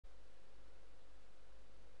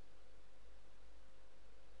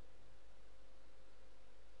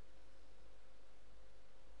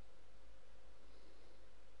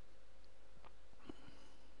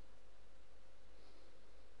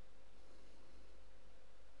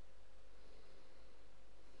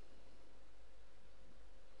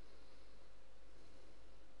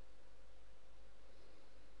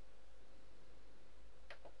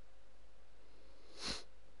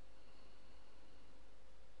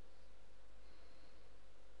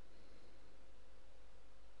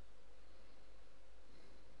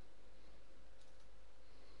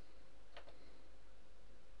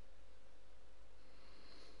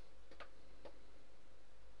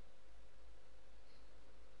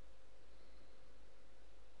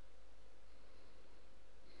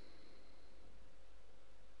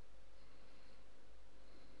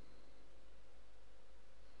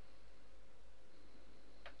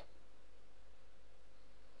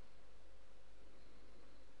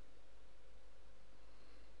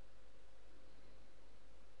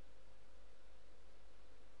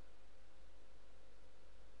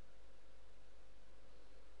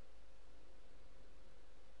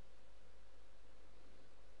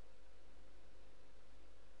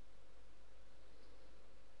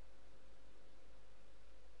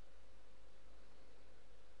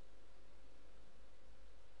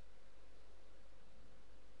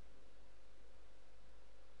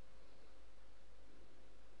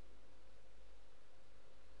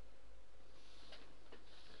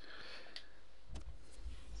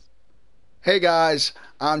Hey guys,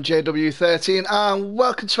 I'm JW13 and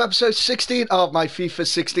welcome to episode 16 of my FIFA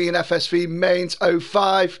 16 FSV Mainz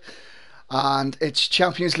 05, and it's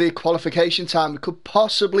Champions League qualification time. We could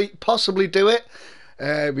possibly do it.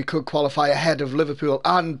 We could qualify ahead of Liverpool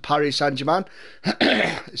and Paris Saint-Germain.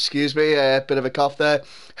 Excuse me, a bit of a cough there.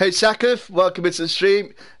 Hey Sakif, welcome into the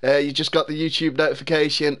stream. You just got the YouTube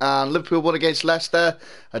notification and Liverpool won against Leicester.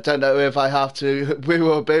 I don't know if I have to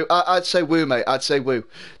woo or boo. I'd say woo, mate. I'd say woo.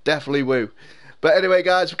 Definitely woo. But anyway,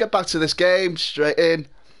 guys, we'll get back to this game straight in.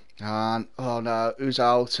 And oh no, who's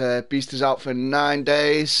out? Beast is out for 9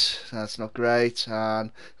 days. That's not great. And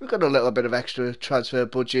we've got a little bit of extra transfer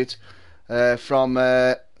budget from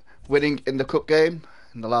winning in the cup game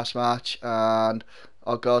in the last match, and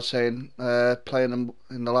our God saying playing him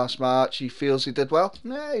in the last match, he feels he did well.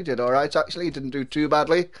 Yeah, he did all right actually. He didn't do too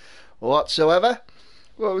badly whatsoever.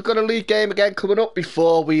 Well, we've got a league game again coming up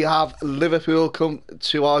before we have Liverpool come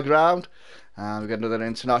to our ground, and we've got another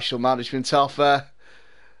international management offer.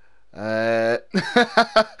 Have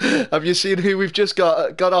you seen who we've just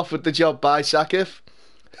got offered the job by, Sakif?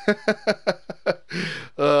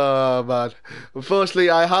 Oh man, unfortunately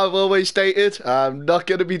I have always stated I'm not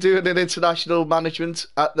going to be doing an international management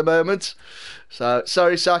at the moment, so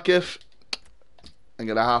sorry Sakif, I'm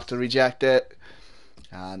going to have to reject it.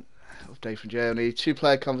 And update from Germany,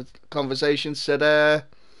 two-player conversation said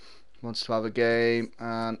wants to have a game,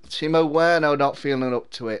 and Timo Werner not feeling up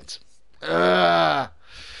to it.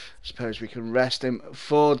 Suppose we can rest him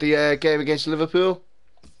for the game against Liverpool.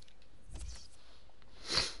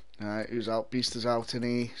 Alright, who's out? Beast is out, isn't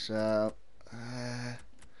he? So,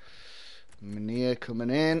 Mania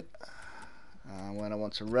coming in. And when I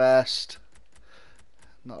want to rest,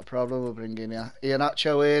 not a problem. We'll bring in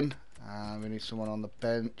Iheanacho in. And we need someone on the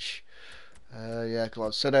bench. Yeah, come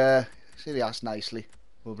on. Sit the ass nicely.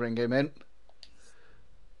 We'll bring him in.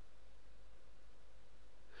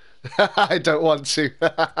 I don't want to.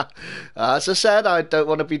 As I said, I don't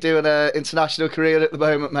want to be doing an international career at the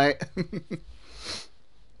moment, mate.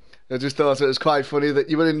 I just thought it was quite funny that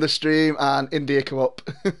you were in the stream and India come up.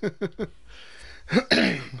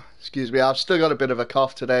 Excuse me, I've still got a bit of a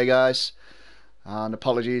cough today, guys. And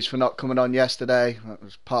apologies for not coming on yesterday. That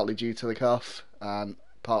was partly due to the cough and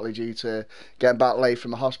partly due to getting back late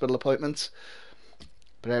from a hospital appointment.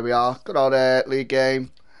 But here we are, good old league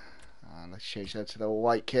game. And let's change that to the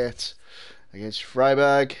white kit against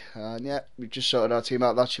Freiburg. And yeah, we've just sorted our team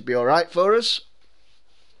out. That should be alright for us.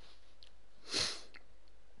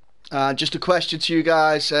 Just a question to you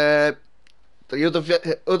guys. The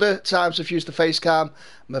other times I've used the face cam,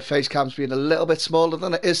 my face cam's been a little bit smaller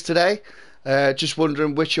than it is today. Just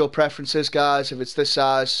wondering which your preference is, guys. If it's this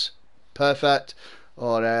size, perfect.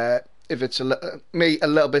 Or if it's me a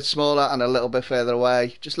little bit smaller and a little bit further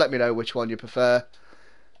away. Just let me know which one you prefer.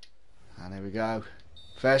 And here we go.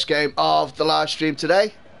 First game of the live stream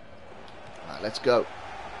today. Right, let's go.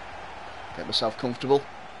 Get myself comfortable.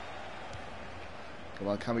 Come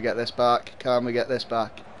on, can we get this back? Can we get this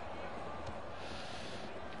back?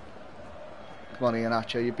 Come on,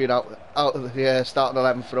 Iheanacho, you've been out of the starting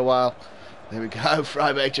 11 for a while. There we go.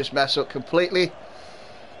 Freiburg just messed up completely.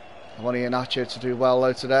 I want Iheanacho to do well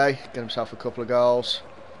though today. Get himself a couple of goals.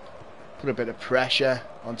 Put a bit of pressure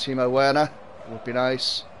on Timo Werner. Would be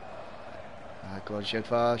nice. Go on,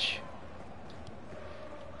 Jedvaj.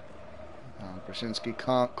 Brzezinski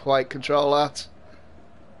can't quite control that.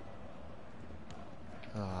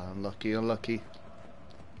 Oh, unlucky.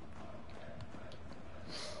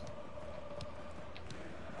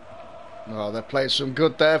 Oh, they're playing some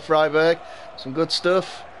good there, Freiburg. Some good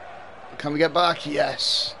stuff. Can we get back?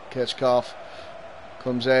 Yes. Kirchhoff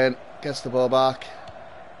comes in, gets the ball back.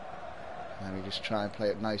 And we just try and play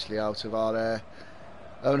it nicely out of our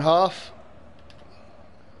own half.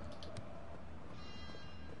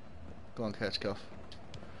 Go on, Kirchhoff.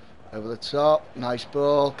 Over the top. Nice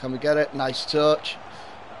ball. Can we get it? Nice touch.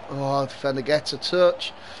 Oh, defender gets a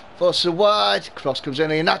touch. Forces it wide. Cross comes in.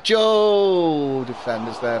 Iheanacho.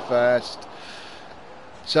 Defender's there first.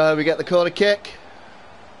 So we get the corner kick.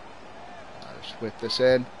 I'll just whip this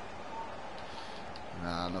in.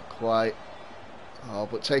 No, not quite. Oh,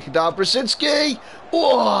 but taking down Brzezinski.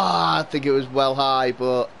 Oh, I think it was well high,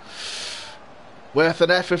 but worth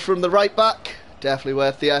an effort from the right back. Definitely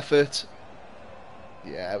worth the effort.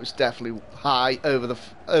 Yeah, it was definitely high over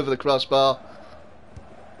the crossbar.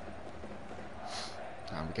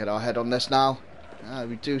 And we get our head on this now.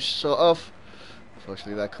 We do sort of.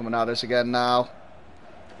 Unfortunately, they're coming at us again now.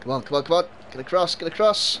 Come on. Get across.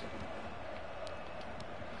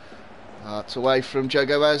 It's away from Joe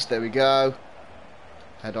Gomez. There we go.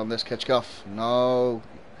 Head on this, Kirchhoff. No.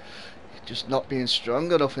 just not being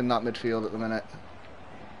strong enough in that midfield at the minute.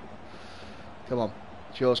 Come on.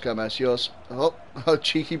 It's yours, Gomez. Yours. Oh,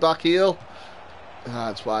 cheeky back heel.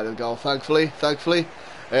 That's wide of the goal, thankfully.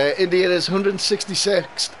 India is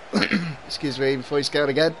 166th. Excuse me, before you scared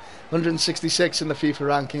again. 166 in the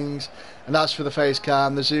FIFA rankings. And as for the face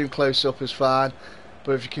cam, the zoom close up is fine.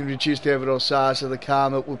 But if you can reduce the overall size of the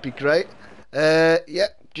cam, it would be great. Yeah,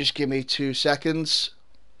 just give me 2 seconds.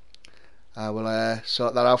 I will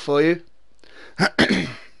sort that out for you.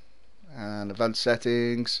 And advanced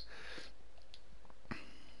settings.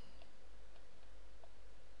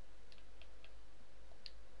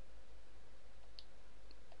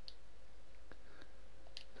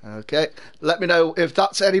 Okay, let me know if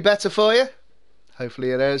that's any better for you. Hopefully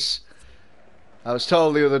it is. I was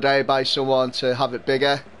told the other day by someone to have it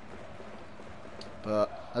bigger,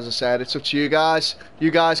 but as I said, it's up to you guys. You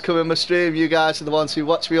guys come in my stream, you guys are the ones who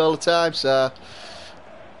watch me all the time, so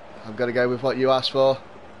I'm going to go with what you asked for.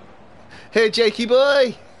 Hey Jakey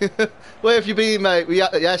boy, where have you been, mate?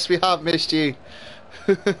 Yes, we have missed you.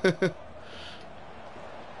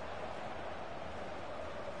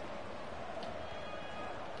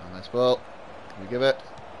 Nice ball. Can we give it?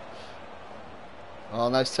 Oh,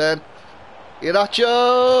 nice turn.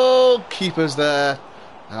 Iracho! Keeper's there.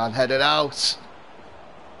 And headed out.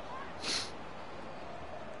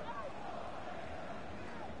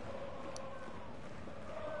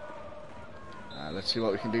 Let's see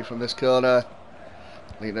what we can do from this corner.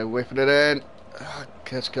 I think they're whipping it in.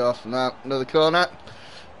 Kirchhoff, now another corner.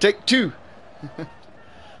 Take 2.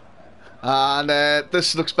 And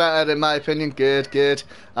this looks better in my opinion. Good.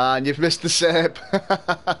 And you've missed the save.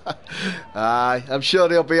 I'm sure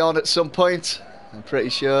he'll be on at some point. I'm pretty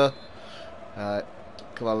sure.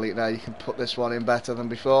 Come on, Lee, now you can put this one in better than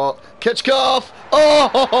before. Kirchhoff!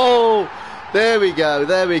 Oh! There we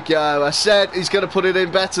go. I said he's going to put it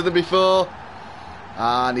in better than before.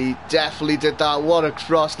 And he definitely did that. What a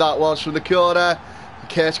cross that was from the corner.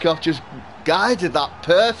 Kirchhoff just guided that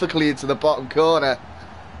perfectly into the bottom corner.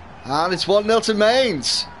 And it's 1-0 to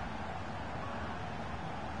Mainz.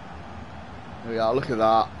 There we are, look at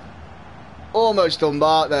that. Almost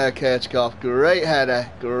unmarked there, Kirchhoff. Great header.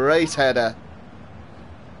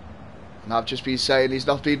 And I've just been saying he's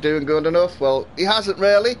not been doing good enough. Well, he hasn't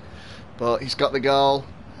really, but he's got the goal,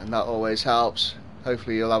 and that always helps.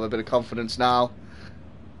 Hopefully he'll have a bit of confidence now,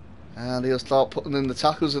 and he'll start putting in the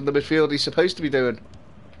tackles in the midfield he's supposed to be doing.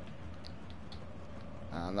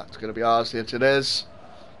 And that's going to be ours, if it is.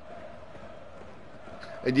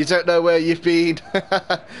 And you don't know where you've been.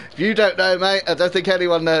 If you don't know, mate, I don't think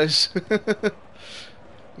anyone knows.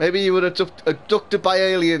 Maybe you were abducted by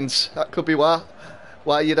aliens. That could be why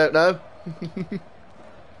you don't know.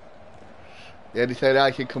 The only thing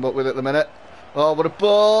I can come up with at the minute. Oh, what a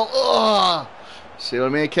ball. Oh! See what I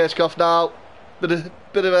mean? Kirchhoff now. Bit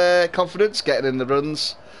of confidence getting in the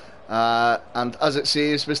runs. And as it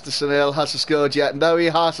seems, Mr. Sunil hasn't scored yet. No, he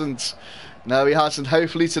hasn't.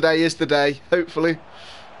 Hopefully today is the day. Hopefully.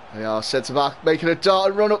 They are centre back making a dart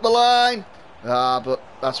and run up the line. But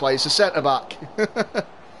that's why he's a centre back.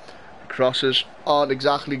 Crosses aren't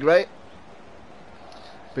exactly great.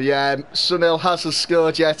 But yeah, Sunil hasn't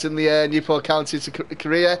scored yet in the Newport County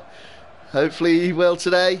career. Hopefully he will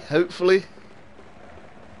today. Hopefully.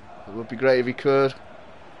 It would be great if he could.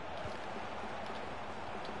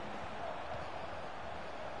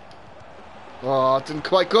 Oh, it didn't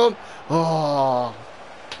quite come. Oh.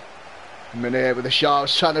 Minute with the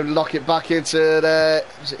Sharks trying to lock it back into the...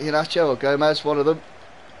 Was it Inacho or Gomez? One of them.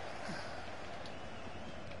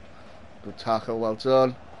 Good tackle, well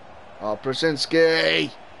done. Oh,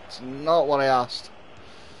 Brzezinski! It's not what I asked.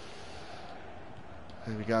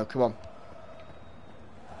 There we go, come on.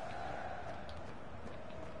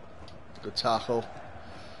 Good tackle.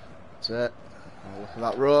 That's it. Oh, look at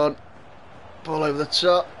that run. Ball over the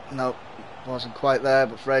top. No, wasn't quite there,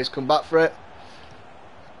 but Frey's come back for it.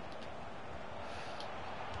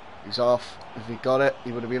 He's off. If he got it,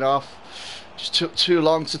 he would have been off. Just took too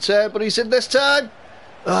long to turn, but he's in this time.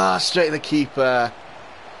 Straight to the keeper.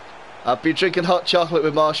 I've been drinking hot chocolate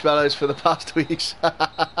with marshmallows for the past weeks.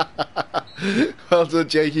 Well done,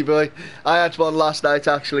 Jakey boy. I had one last night,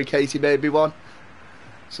 actually. Katie made me one.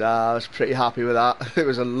 So I was pretty happy with that. It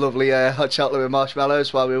was a lovely hot chocolate with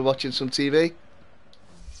marshmallows while we were watching some TV.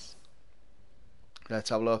 Let's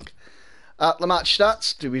have a look at the match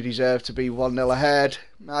stats. Do we deserve to be 1-0 ahead?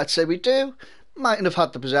 I'd say we do. Mightn't have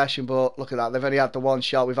had the possession, but look at that. They've only had the one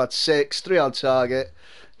shot. We've had 6, 3 on target.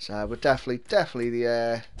 So we're definitely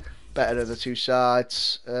the better of the two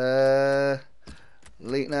sides. Leitner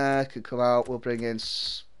could come out. We'll bring in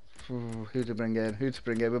Who to bring in? Who to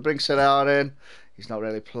bring in? We'll bring Serrar in. He's not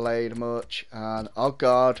really played much. And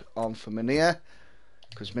Ogard on for Mania,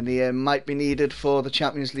 because Mania might be needed for the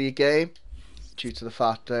Champions League game due to the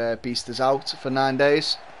fact Beast is out for 9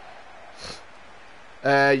 days.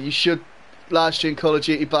 You should live stream Call of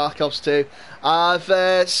Duty Black Ops 2. I'm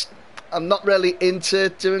not really into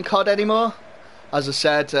doing COD anymore. As I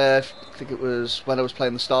said, I think it was when I was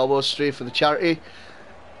playing the Star Wars stream for the charity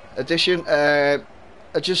edition.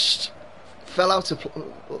 I just fell out of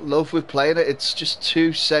love with playing it. It's just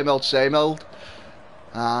too same old,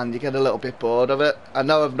 and you get a little bit bored of it. I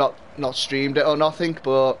know I've not streamed it or nothing,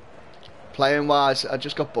 but playing wise, I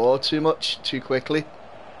just got bored too much, too quickly.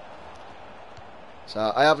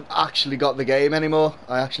 So I haven't actually got the game anymore.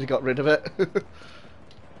 I actually got rid of it.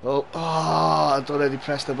 I'd already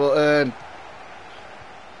pressed the button.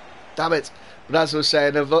 Damn it. But as I was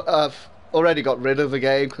saying, I've already got rid of the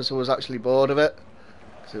game because I was actually bored of it.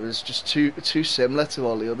 Because it was just too similar to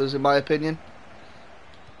all the others, in my opinion.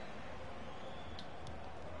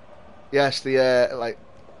 Yes, the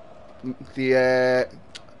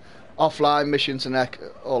offline missions and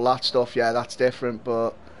all that stuff, yeah, that's different.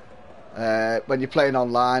 But when you're playing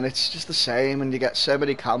online, it's just the same, and you get so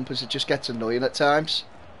many campers, it just gets annoying at times.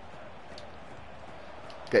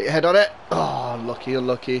 Get your head on it. Oh, unlucky.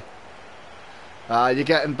 You're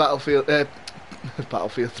getting Battlefield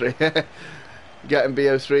 3. You're getting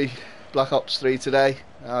BO3, Black Ops 3 today.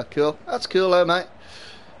 Cool. That's cool though, mate.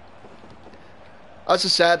 As I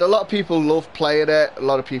said, a lot of people love playing it. A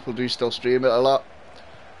lot of people do still stream it a lot.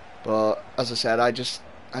 But as I said, I just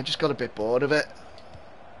got a bit bored of it.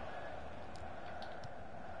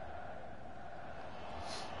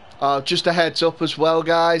 Just a heads up as well,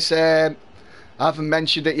 guys. I haven't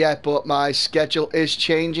mentioned it yet, but my schedule is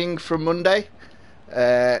changing from Monday.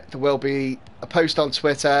 There will be a post on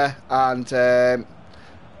Twitter and an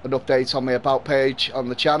update on my About page on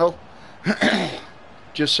the channel.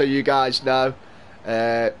 Just so you guys know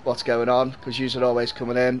what's going on, because you are always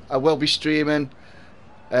coming in. I will be streaming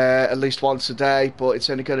at least once a day, but it's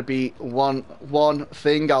only going to be one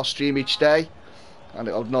thing I'll stream each day, and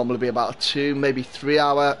it'll normally be about a 2, maybe 3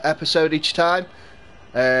 hour episode each time.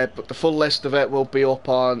 But the full list of it will be up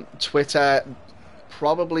on Twitter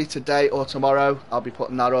probably today or tomorrow. I'll be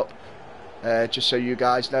putting that up just so you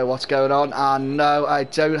guys know what's going on. And no, I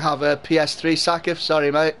don't have a PS3 Sakif, sorry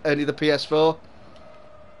mate, only the PS4.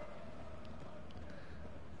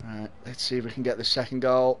 Alright, let's see if we can get the second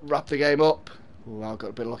goal, wrap the game up. Ooh, I got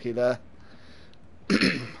a bit lucky there.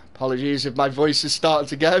 Apologies if my voice is starting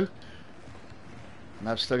to go. And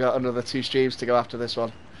I've still got another 2 streams to go after this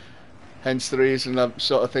one. Hence the reason I'm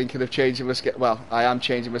sort of thinking of changing my schedule. Well, I am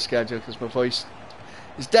changing my schedule because my voice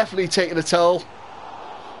is definitely taking a toll.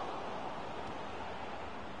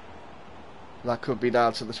 That could be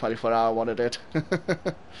down to the 24-hour one I did.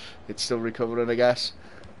 It's still recovering, I guess.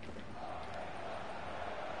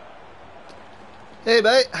 Hey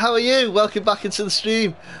mate, how are you? Welcome back into the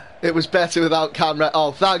stream. It was better without camera.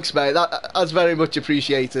 Oh, thanks mate, that's very much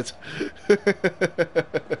appreciated.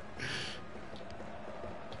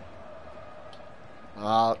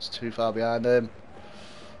 Oh, it's too far behind him.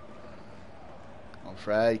 Come on,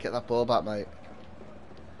 Frey, get that ball back, mate.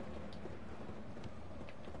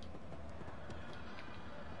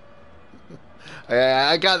 Yeah,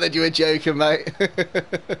 I gathered you were joking, mate.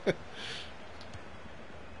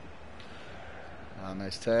 Oh,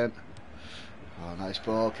 nice turn. Oh, nice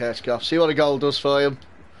ball, Kirchhoff. See what a goal does for him.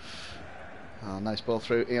 Oh, nice ball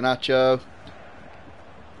through Iheanacho.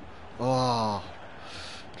 Oh.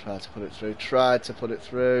 Tried to put it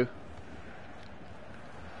through.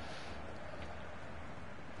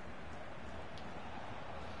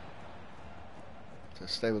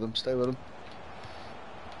 Just stay with him.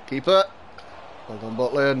 Keeper. Well done,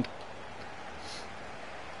 Butland.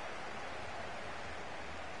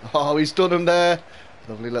 Oh, he's done him there.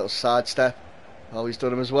 Lovely little sidestep. Oh, he's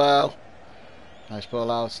done him as well. Nice ball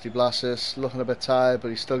out, Steve Blassis. Looking a bit tired, but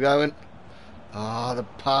he's still going. Ah, the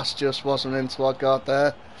pass just wasn't into what got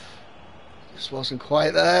there. Just wasn't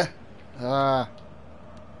quite there. There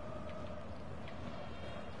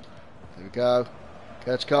we go.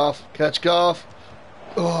 Kirchhoff.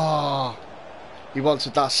 Oh, he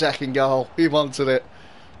wanted that second goal. He wanted it.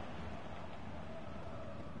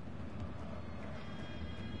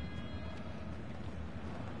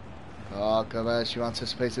 Oh, Gomez, you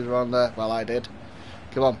anticipated around there. Well, I did.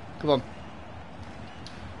 Come on.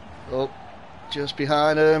 Oh, just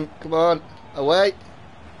behind him. Come on. Away.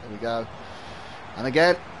 There we go. And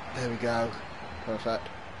again. There we go. Perfect.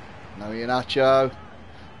 Now Iheanacho.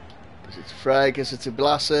 Gives it to Frey. Gives it to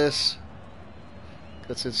Blassis.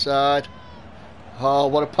 Cuts inside. Oh,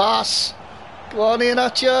 what a pass. Go on,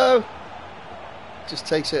 Iheanacho. Just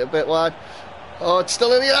takes it a bit wide. Oh, it's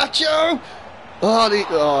still in Iheanacho.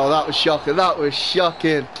 Oh, that was shocking. That was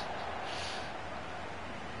shocking.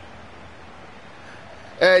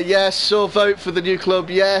 Yes, so vote for the new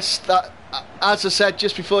club. Yes, that, as I said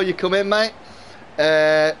just before you come in, mate,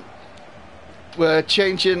 we're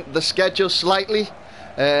changing the schedule slightly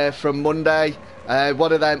from Monday.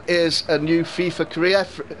 One of them is a new FIFA career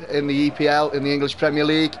in the EPL, in the English Premier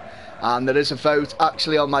League, and there is a vote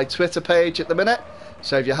actually on my Twitter page at the minute,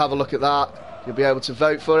 so if you have a look at that, you'll be able to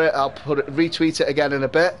vote for it. I'll retweet it again in a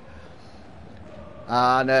bit.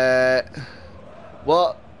 And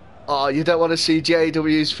what? Oh, you don't want to see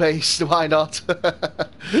JW's face. Why not?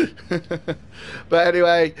 But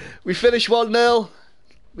anyway, we finished 1-0.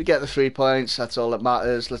 We get the 3 points. That's all that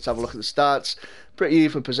matters. Let's have a look at the stats. Pretty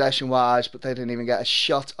even possession wise, but they didn't even get a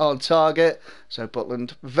shot on target. So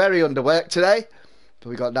Butland very underworked today. But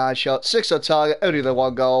we got 9 shots, 6 on target, only the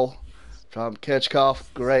 1 goal from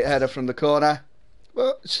Kirchhoff. Great header from the corner.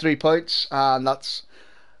 Well, it's 3 points, and that's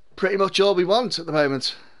pretty much all we want at the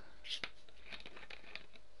moment.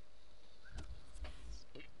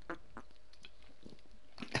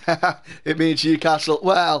 It means Newcastle.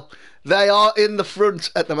 Well, they are in the front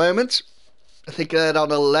at the moment. I think they're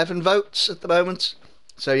on 11 votes at the moment.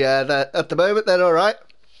 So yeah, at the moment they're all right.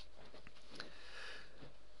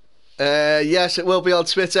 Yes, it will be on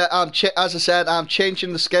Twitter. As I said, I'm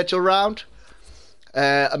changing the schedule round.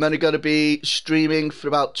 I'm only going to be streaming for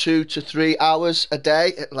about 2 to 3 hours a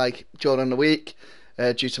day, like during the week,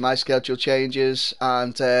 due to my schedule changes.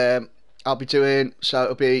 And I'll be doing, so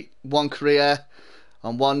it'll be one career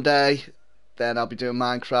on one day, then I'll be doing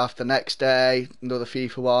Minecraft the next day, another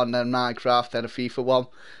FIFA one, then Minecraft, then a FIFA one.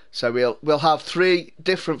 So we'll have 3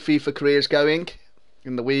 different FIFA careers going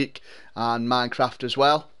in the week, and Minecraft as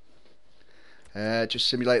well. Just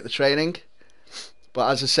simulate the training. But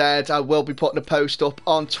as I said, I will be putting a post up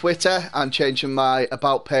on Twitter and changing my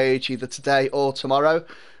about page either today or tomorrow.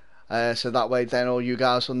 So that way then all you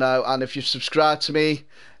guys will know. And if you've subscribed to me,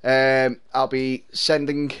 I'll be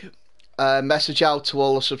sending a message out to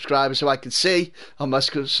all the subscribers so I can see on my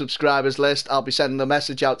subscribers list. I'll be sending a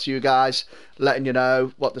message out to you guys, letting you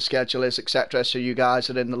know what the schedule is, etc. So you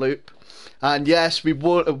guys are in the loop. And yes, we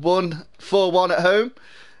won 4-1 at home.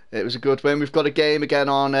 It was a good win. We've got a game again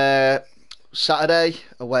on Saturday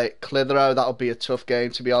away at Clitheroe. That'll be a tough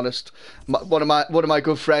game, to be honest. One of my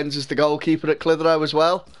good friends is the goalkeeper at Clitheroe as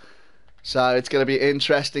well, so it's going to be an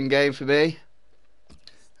interesting game for me.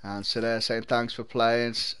 And so they're saying thanks for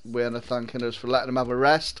playing. We're thanking us for letting them have a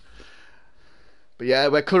rest. But yeah,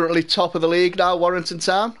 we're currently top of the league now, Warrington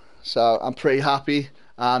Town. So I'm pretty happy.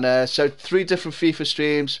 And so 3 different FIFA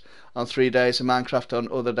streams on 3 days and Minecraft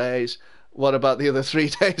on other days. What about the other 3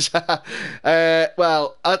 days?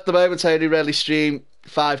 Well, at the moment I only really stream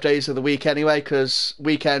 5 days of the week anyway, because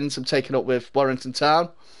weekends I'm taking up with Warrington Town.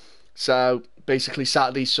 So basically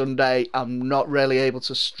Saturday, Sunday I'm not really able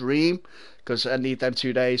to stream because I need them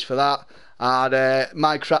 2 days for that. And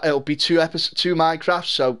Minecraft, it'll be 2 Minecrafts,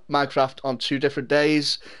 so Minecraft on 2 different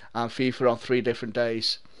days and FIFA on 3 different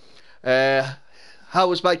days. How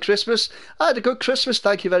was my Christmas? I had a good Christmas,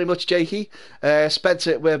 thank you very much, Jakey. Spent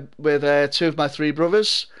it with 2 of my 3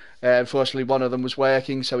 brothers. Unfortunately, one of them was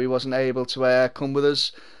working, so he wasn't able to come with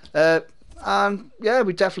us. And yeah,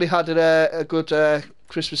 we definitely had a good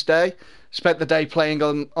Christmas day. Spent the day playing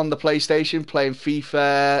on the PlayStation, playing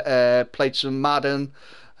FIFA, played some Madden.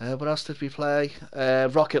 What else did we play?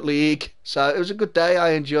 Rocket League. So it was a good day.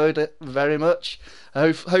 I enjoyed it very much.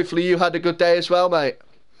 Hopefully you had a good day as well, mate.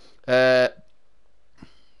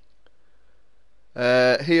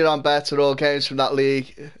 Here on better all games from that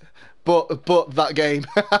league, but that game,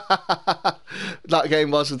 that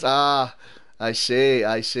game wasn't. I see.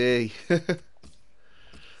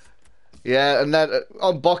 Yeah, and then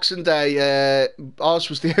on Boxing Day, ours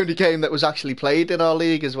was the only game that was actually played in our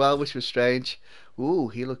league as well, which was strange. Ooh,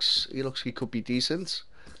 he looks he could be decent.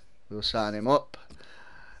 We'll sign him up.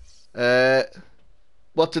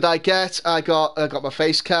 What did I get? I got my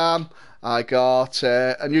face cam. I got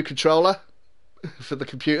a new controller for the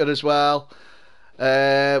computer as well.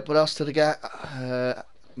 What else did I get?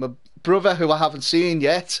 My brother, who I haven't seen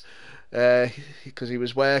yet, because he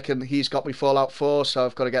was working, he's got me Fallout 4, so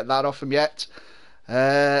I've got to get that off him yet.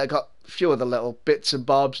 I got a few other little bits and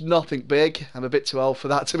bobs, nothing big. I'm a bit too old for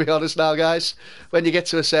that, to be honest now, guys. When you get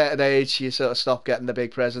to a certain age, you sort of stop getting the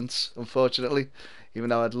big presents, unfortunately, even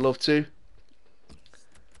though I'd love to.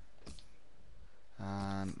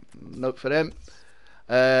 Note for him.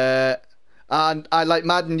 And I like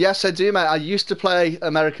Madden. Yes, I do, mate. I used to play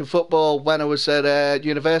American football when I was at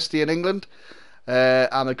university in England.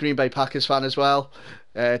 I'm a Green Bay Packers fan as well.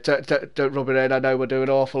 Don't rub it in. I know we're doing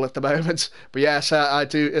awful at the moment, but yes, I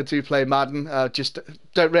do play Madden. I just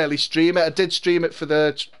don't really stream it. I did stream it for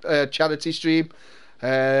the charity stream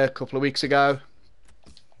a couple of weeks ago,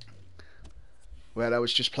 where I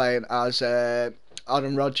was just playing as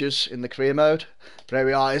Aaron Rodgers in the career mode. But here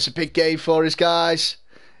we are. It's a big game for us, guys.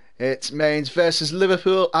 It's Mainz versus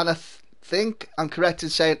Liverpool, and I think I'm correct in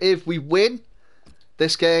saying if we win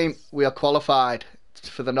this game, we are qualified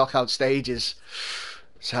for the knockout stages.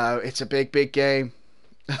 So it's a big game.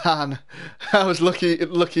 And I was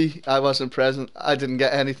lucky I wasn't present. I didn't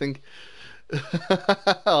get anything.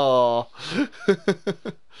 Oh,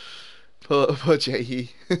 poor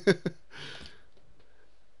J.E.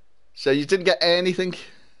 So you didn't get anything?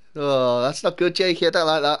 Oh, that's not good, Jakey. I don't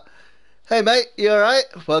like that. Hey, mate, you alright?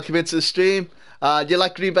 Welcome into the stream. You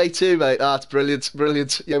like Green Bay too, mate? That's brilliant.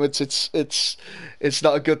 Yeah, it's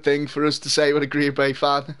not a good thing for us to say we're a Green Bay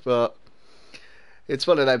fan, but it's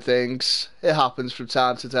one of them things. It happens from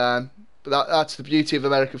time to time. But that's the beauty of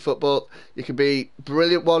American football. You can be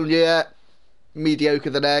brilliant one year, mediocre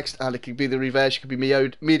the next, and it can be the reverse. You can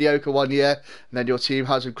be mediocre one year, and then your team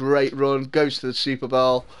has a great run, goes to the Super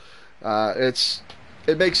Bowl.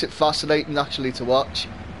 It makes it fascinating actually to watch.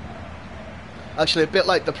 Actually, a bit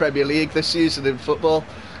like the Premier League this season in football,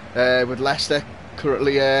 with Leicester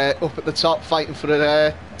currently up at the top fighting for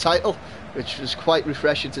a title, which was quite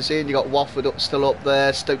refreshing to see. And you got Watford still up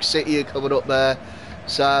there, Stoke City are coming up there,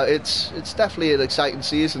 so it's definitely an exciting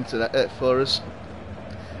season for us.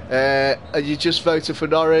 And you just voted for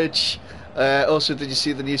Norwich. Also, did you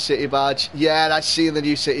see the new City badge? Yeah, I see the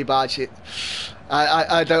new City badge.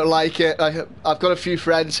 I don't like it. I've got a few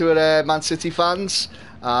friends who are Man City fans,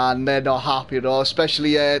 and they're not happy at all.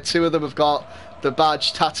 Especially two of them have got the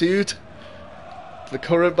badge tattooed, the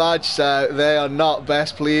current badge, so they are not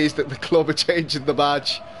best pleased that the club are changing the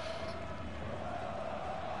badge.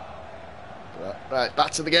 Right,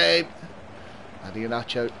 back to the game.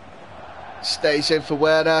 Nacho stays in for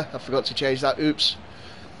Werner. I forgot to change that. Oops.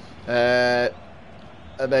 I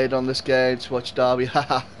made on this game to watch Derby.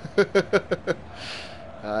 Haha.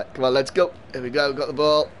 Alright, come on, let's go. Here we go, got the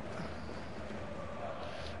ball.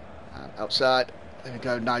 And outside. There we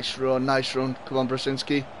go, nice run. Come on,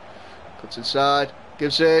 Brzezinski. Cuts inside,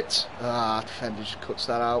 gives it. Defender just cuts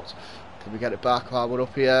that out. Can we get it back while we're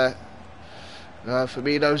up here?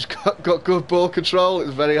 Firmino's got good ball control.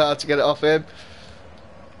 It's very hard to get it off him.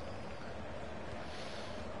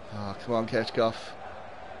 Oh, come on, Kirchhoff.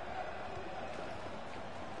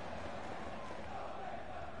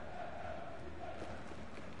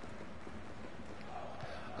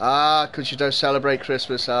 Because you don't celebrate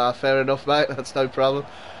Christmas. Fair enough, mate. That's no problem.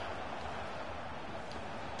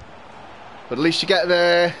 But at least you get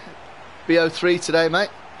the BO3 today, mate.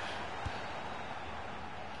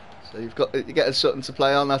 So you're getting something to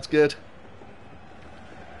play on. That's good.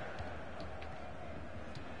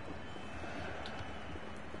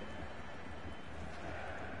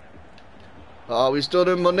 Oh, he's done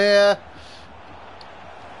him, Munir.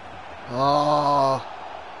 Oh.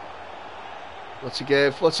 What's he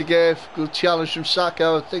give? Good challenge from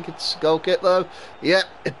Sacco. I think it's a goal kick though. Yep,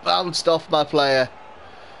 it bounced off my player.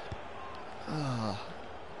 Oh.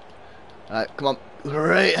 Right, come on.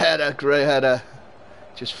 Great header.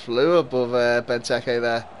 Just flew above Benteke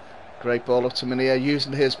there. Great ball up to Munir,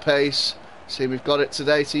 using his pace. See, we've got it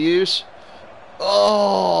today to use.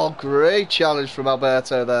 Oh, great challenge from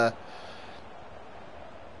Alberto there.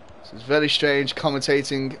 This is very strange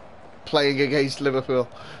commentating, playing against Liverpool.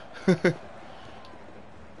 I'm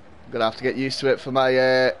going to have to get used to it for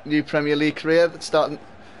my new Premier League career that's starting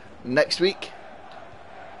next week.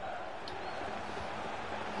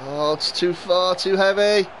 Oh, it's too far, too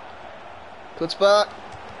heavy. Cuts back.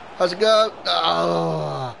 How's it go?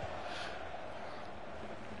 Oh.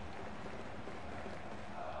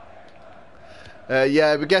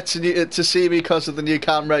 Yeah, we get to see me because of the new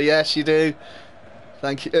camera. Yes, you do.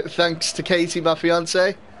 Thank you. Thanks to Katie, my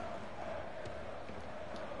fiance.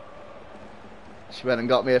 She went and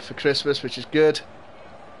got me it for Christmas, which is good.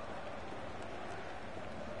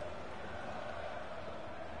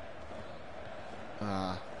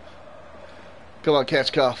 Come on,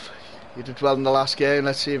 Kirchhoff. You did well in the last game.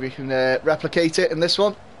 Let's see if we can replicate it in this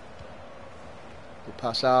one. Good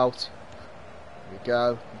pass out. There we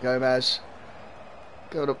go. Gomez.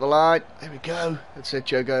 Going up the line. There we go. That's it,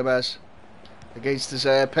 Joe Gomez. Against his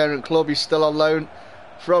parent club. He's still on loan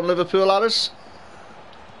from Liverpool, Aris.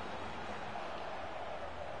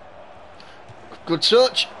 Good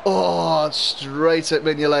touch. Oh, straight at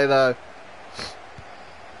Mignolet though.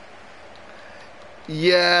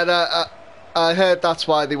 Yeah, I heard that's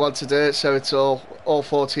why they want to do it, so it's all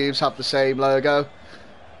four teams have the same logo.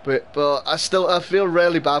 But I feel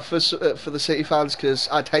really bad for the City fans, because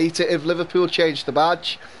I'd hate it if Liverpool changed the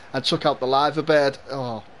badge and took out the liver bird.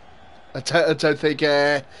 Oh, I don't think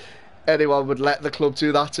anyone would let the club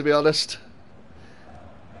do that, to be honest,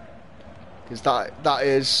 because that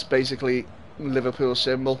is basically Liverpool's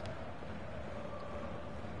symbol.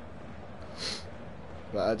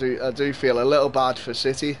 But I do feel a little bad for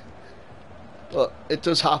City. But it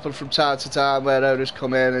does happen from time to time where owners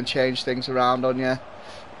come in and change things around on you,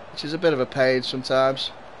 which is a bit of a pain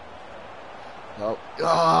sometimes. Oh,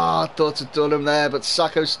 I thought I'd done him there, but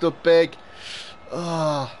Sacco stood big.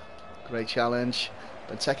 Oh, great challenge.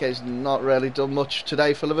 Benteke's not really done much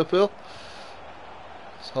today for Liverpool.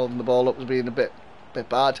 He's holding the ball up was being a bit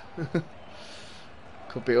bad.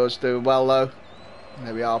 Could be us doing well though.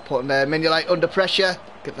 There we are, putting Mignolet under pressure.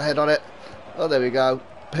 Get the head on it. Oh, there we go.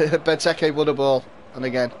 Benteke won a ball, and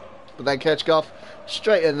again, but then Kirchhoff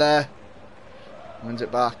straight in there, wins it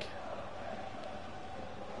back.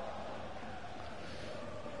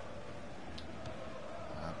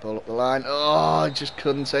 Ball up the line. Oh, I just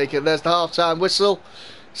couldn't take it. There's the half-time whistle.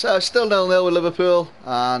 So still 0-0 with Liverpool.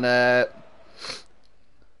 And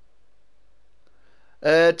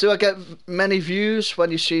do I get many views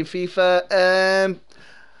when you stream FIFA?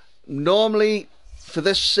 Normally, for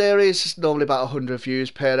this series, it's normally about 100 views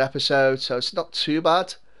per episode, so it's not too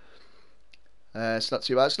bad. It's not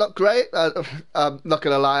too bad. It's not great. I'm not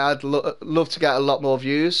going to lie, I'd love to get a lot more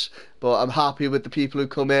views, but I'm happy with the people who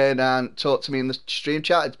come in and talk to me in the stream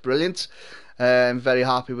chat. It's brilliant. I'm very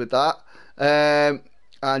happy with that. And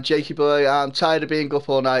Jakey boy, I'm tired of being up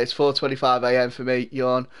all night. It's 4:25 AM for me,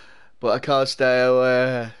 yawn, but I can't stay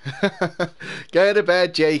away. Go to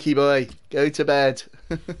bed, Jakey boy. Go to bed.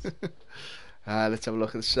 Let's have a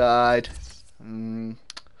look at the side.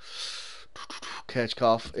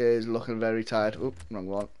 Kirchhoff is looking very tired. Oop, wrong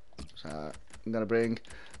one. So I'm going to bring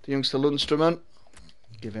the youngster Lundstrom on.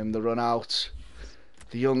 Give him the run out.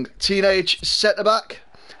 The young teenage centre-back.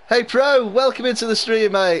 Hey Pro, welcome into the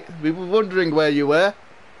stream, mate. We were wondering where you were.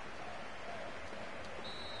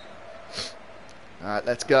 Alright,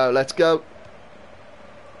 let's go, let's go.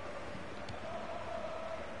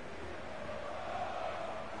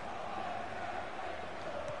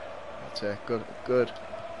 That's it, good, good.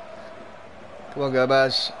 Come on,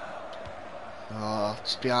 Gomez. Oh,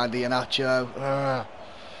 it's behind Iheanacho. Come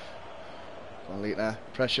on, Leitner.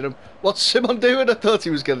 Pressure him. What's Simon doing? I thought he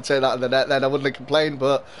was going to take that in the net then. I wouldn't have complained,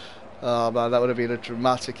 but... Oh, man, that would have been a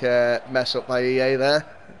dramatic mess up by EA there.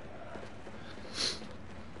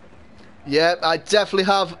 Yeah, I definitely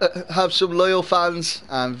have some loyal fans.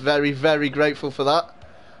 I'm very, very grateful for that.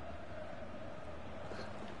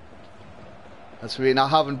 That's I mean, I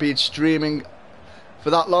haven't been streaming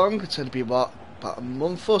for that long. It's only been, what, about a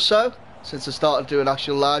month or so since I started doing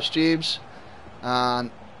actual live streams, and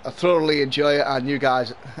I thoroughly enjoy it, and you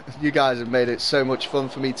guys have made it so much fun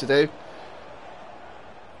for me to do.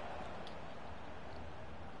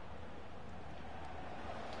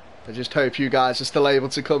 I just hope you guys are still able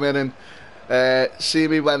to come in and see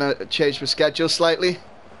me when I change my schedule slightly.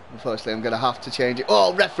 Unfortunately, I'm going to have to change it.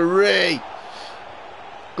 Oh, referee!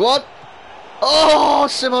 Go on! Oh,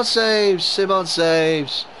 Simon saves! Simon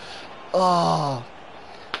saves! Oh!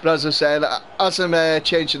 But as I was saying, as I'm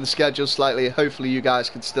changing the schedule slightly, hopefully you guys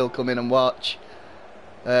can still come in and watch.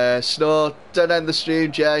 Snore, don't end the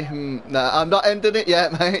stream, Jay. No, I'm not ending it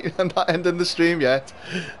yet, mate. I'm not ending the stream yet.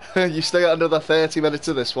 You still got another 30 minutes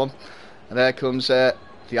of this one. And there comes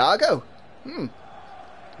Thiago.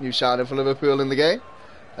 New signing for Liverpool in the game.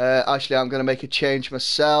 Actually, I'm going to make a change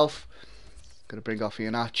myself. Going to bring off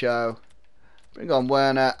Iheanacho. Bring on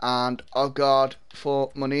Werner and Odegaard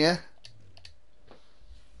for Munir.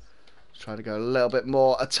 Try to go a little bit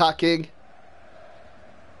more attacking.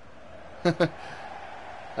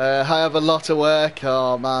 I have a lot of work.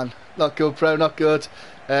 Oh man, not good, Pro, not good.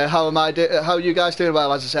 How are you guys doing?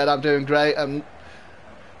 Well, as I said, I'm doing great, and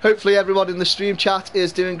hopefully everyone in the stream chat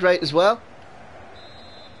is doing great as well.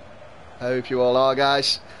 I hope you all are,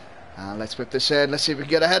 guys. And let's whip this in. Let's see if we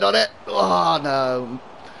can get ahead on it. Oh no,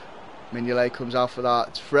 Mignolet comes out for that.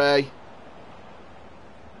 It's Frey.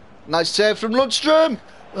 Nice save from Lundstrom.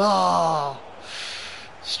 Oh,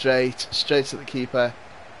 straight to the keeper.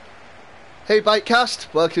 Hey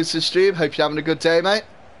Bitecast, welcome to the stream. Hope you're having a good day, mate.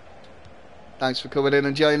 Thanks for coming in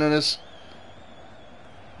and joining us.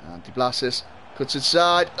 Andy Blasis cuts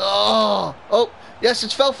inside. Oh, yes,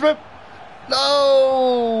 it's fell for him.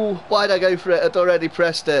 No, why'd I go for it? I'd already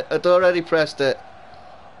pressed it.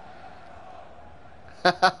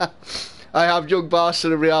 I have young Barca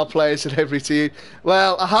and Real players in every team.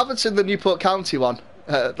 Well, I haven't in the Newport County one.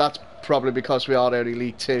 That's probably because we are only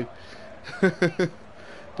League 2.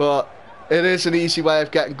 But it is an easy way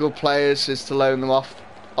of getting good players, is to loan them off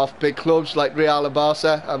big clubs like Real and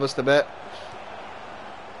Barca, I must admit.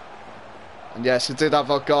 And yes, I did have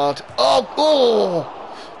Odegaard.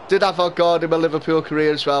 Did have Odegaard in my Liverpool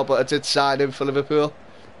career as well, but I did sign him for Liverpool.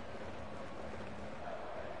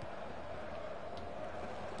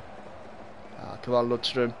 Come on,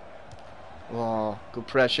 Lundstrom. Oh, good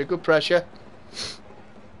pressure, good pressure.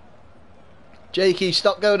 Jakey,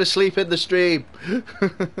 stop going to sleep in the stream.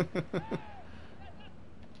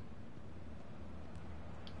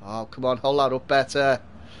 Oh, come on, hold that up better.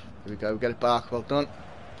 Here we go, get it back, well done.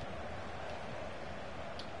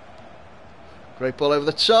 Great ball over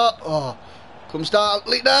the top. Oh, comes down,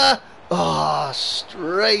 Lina. Oh,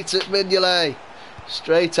 straight at Mignolet.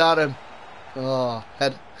 Straight at him. Oh,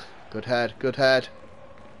 head. Good head, good head.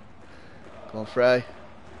 Come on, Frey.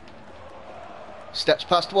 Steps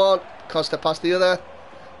past one, can't step past the other.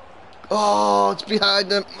 Oh, it's behind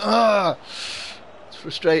him. Oh, it's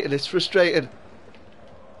frustrating, it's frustrating.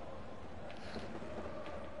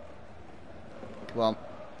 Come on.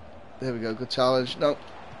 There we go, good challenge. No,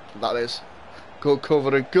 that is. Good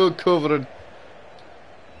covering, good covering.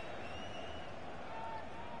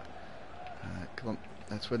 Come on,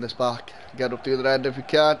 let's win this back. Get up the other end if we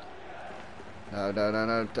can. No, no, no,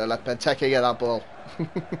 no. Don't let Benteke get that ball.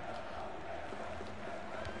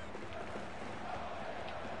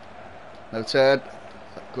 No turn.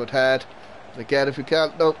 Good head. Again if we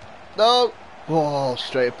can. No. No. Oh,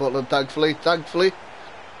 straight at Butland, thankfully. Thankfully.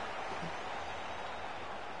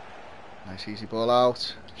 Nice easy ball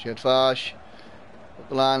out. Shedfash. Up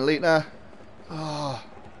the line, Leitner. Oh.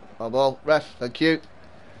 Ball. Ref, thank you.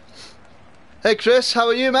 Hey Chris, how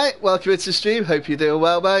are you, mate? Welcome into the stream. Hope you're doing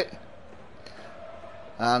well, mate.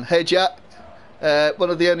 And hey Jack,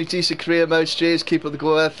 one of the only decent career mode streams. Keep up the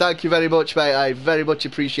good work. Thank you very much, mate. I very much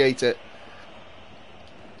appreciate it.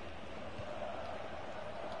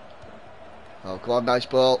 Oh, come on, nice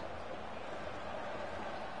ball.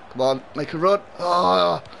 Come on, make a run.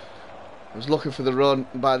 Oh, I was looking for the run,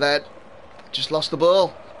 and by then, just lost the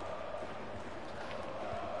ball.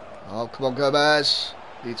 Oh, come on, Gomez.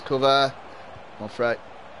 Needs cover. Come on, Frey.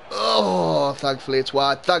 Oh, thankfully it's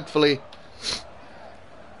wide. Thankfully.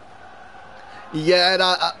 Yeah, and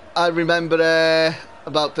I remember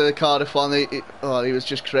about the Cardiff one. He was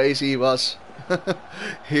just crazy. He was.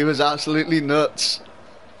 He was absolutely nuts.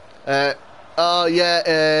 Oh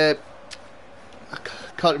yeah, I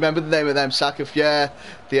can't remember the name of them. Sakif, yeah,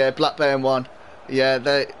 the Blackburn one.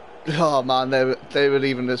 Yeah, oh man, they were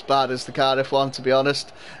even as bad as the Cardiff one, to be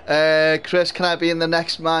honest. Chris, can I be in the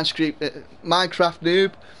next Minecraft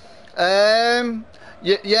noob?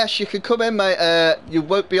 Yes, you can come in, mate. You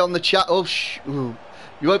won't be on the chat. You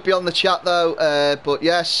won't be on the chat though. But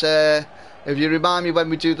yes, if you remind me when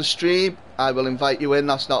we do the stream, I will invite you in.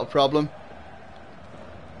 That's not a problem.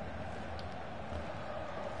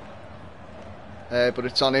 But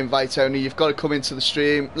it's on invite only. You've got to come into the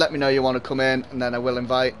stream. Let me know you want to come in, and then I will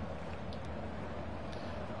invite.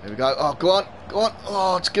 There we go. Oh, go on, go on.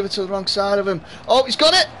 Oh, let's give it to the wrong side of him. Oh, he's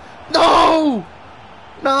got it. No,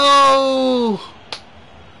 no.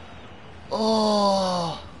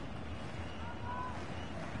 Oh,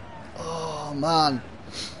 oh man.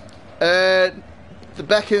 The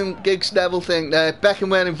Beckham, Giggs, Neville thing. Beckham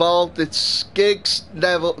weren't involved. It's Giggs,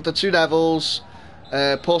 Neville, the two Nevilles,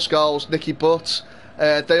 Paul Scholes, Nicky Butt.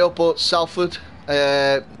 They up at Salford.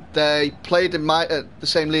 They played in the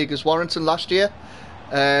same league as Warrington last year.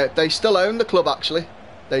 They still own the club, actually.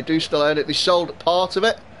 They do still own it. They sold part of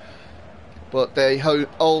it, but they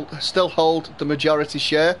still hold the majority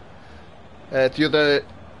share. The other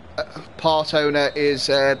part owner is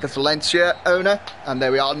the Valencia owner, and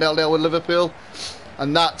there we are, 0-0 with Liverpool.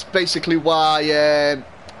 And that's basically why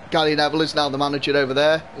Gary Neville is now the manager over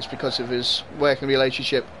there. It's because of his working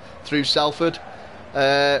relationship through Salford.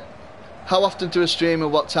 How often do I stream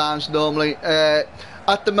and what times normally?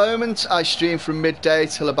 At the moment, I stream from midday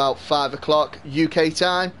till about 5 o'clock UK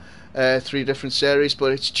time. 3 different series,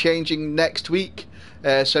 but it's changing next week.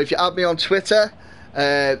 So if you add me on Twitter,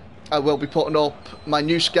 I will be putting up my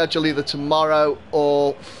new schedule either tomorrow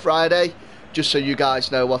or Friday, just so you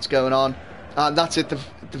guys know what's going on. And that's it, the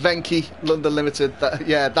Venki London Limited.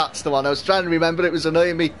 Yeah, that's the one. I was trying to remember, it was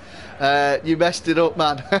annoying me. You messed it up,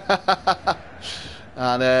 man.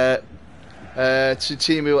 And to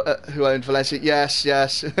team who owned Valencia, yes.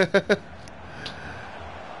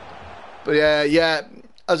 But yeah,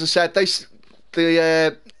 as I said,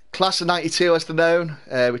 Class of 92 as they're known,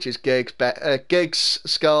 which is Giggs,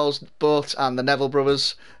 Scholes, Butt and the Neville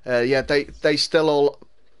brothers. Yeah, they still all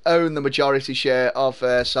own the majority share of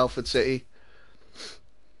Salford City.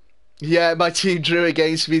 Yeah, my team drew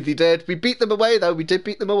against me, they did. We beat them away though, we did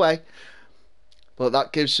beat them away. But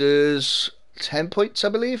that gives us 10 points, I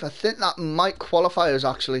believe. I think that might qualify us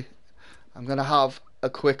actually. I'm going to have a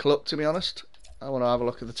quick look, to be honest. I want to have a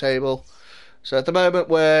look at the table. So at the moment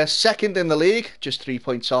we're second in the league, just 3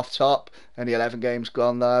 points off top. Only 11 games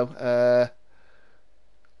gone though.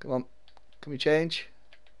 Come on, can we change?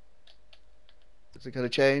 Is it going to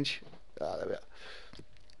change? Ah, there we are.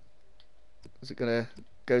 Is it going to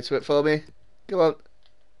go to it for me? Come on.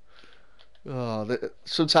 Oh,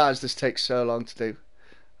 sometimes this takes so long to do.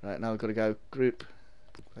 Right, now we've got to go group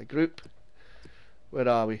by group. Where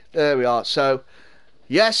are we? There we are. So,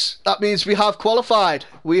 yes, that means we have qualified.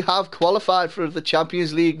 We have qualified for the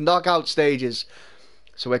Champions League knockout stages.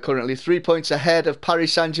 So we're currently 3 points ahead of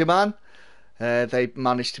Paris Saint-Germain. They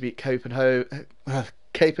managed to beat Copenhagen.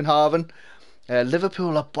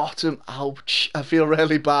 Liverpool are bottom. Ouch. I feel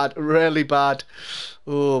really bad. Really bad.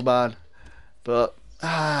 Oh, man. But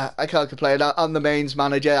I can't complain. I'm the Mainz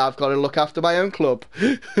manager. I've got to look after my own club.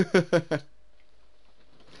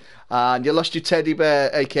 And you lost your teddy bear,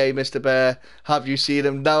 aka Mr. Bear. Have you seen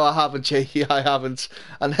him? No, I haven't, Jakey. I haven't.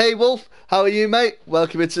 And hey, Wolf, how are you, mate?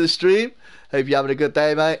 Welcome into the stream. Hope you're having a good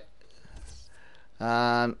day, mate.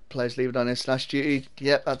 And players leaving on international duty.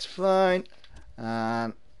 Yep, that's fine.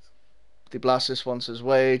 And De Blasis wants his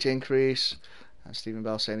wage increase. And Stephen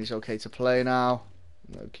Bell saying he's okay to play now.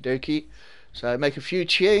 Okie dokie. So make a few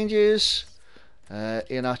changes.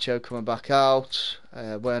 Iheanacho coming back out.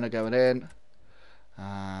 Werner going in.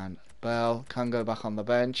 And Bell can go back on the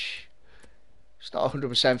bench. He's not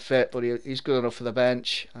 100% fit, but he's good enough for the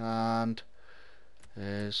bench. And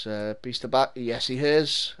is Beaster back? Yes, he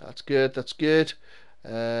is. That's good. That's good.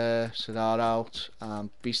 Sadar out. And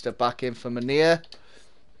Beaster back in for Mania.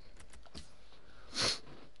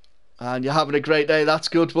 And you're having a great day. That's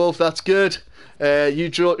good, Wolf. That's good. You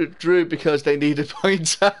drew because they needed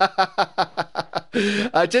points.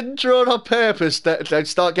 I didn't draw it on purpose. Don't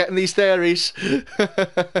start getting these theories.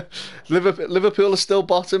 Liverpool are still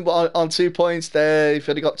bottom, but on 2 points. They've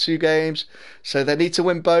only got 2 games. So they need to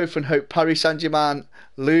win both and hope Paris Saint-Germain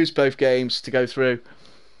lose both games to go through.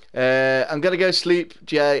 I'm going to go sleep,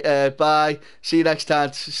 Jay. Bye. See you next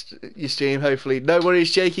time you stream, hopefully. No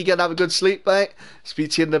worries, Jake. You're going to have a good sleep, mate.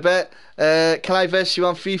 Speak to you in a bit. Can I verse you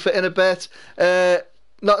on FIFA in a bit?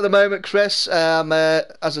 Not at the moment, Chris.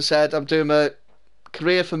 As I said, I'm doing my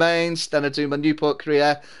career for Mainz, then I do my Newport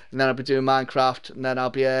career, and then I'll be doing Minecraft, and then I'll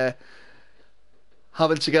be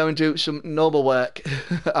having to go and do some normal work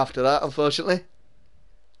after that, unfortunately.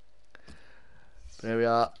 There we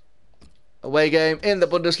are. Away game in the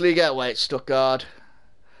Bundesliga, away at Stuttgart.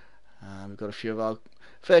 We've got a few of our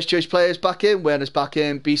first choice players back in. Werner's back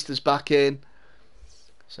in, Beaster's back in.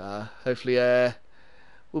 So hopefully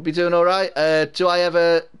we'll be doing alright. Do I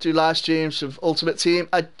ever do live streams of Ultimate Team?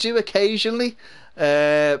 I do occasionally.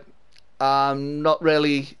 I'm not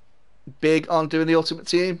really big on doing the Ultimate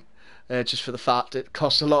Team. Just for the fact it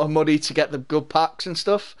costs a lot of money to get the good packs and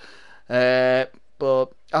stuff. But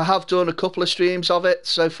I have done a couple of streams of it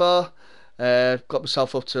so far. Got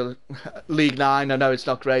myself up to League 9. I know it's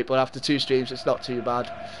not great, but after 2 streams it's not too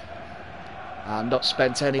bad. I'm not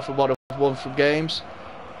spent any from what I've won from games,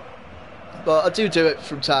 but I do it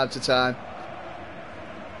from time to time.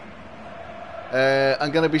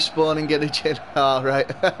 I'm going to be spawning Guinness in. Oh, right.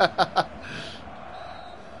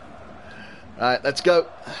 Right, let's go.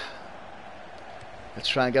 Let's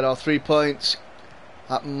try and get our 3 points.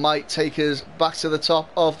 That might take us back to the top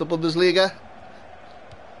of the Bundesliga.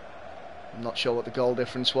 I'm not sure what the goal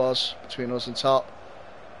difference was between us and top.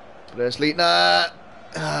 But there's Leitner.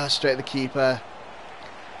 Straight at the keeper.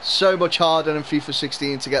 So much harder than FIFA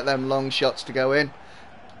 16 to get them long shots to go in.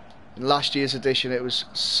 In last year's edition it was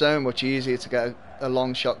so much easier to get a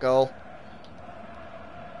long shot goal.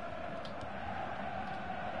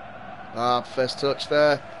 First touch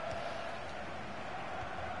there.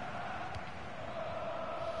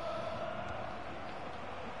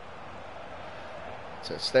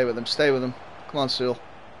 So stay with them, stay with them. Come on, Sewell.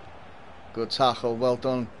 Good tackle, well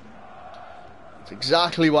done. That's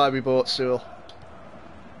exactly why we bought Sewell.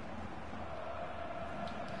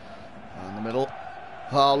 In the middle.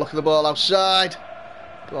 Oh, look at the ball outside.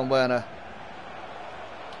 Come on, Werner.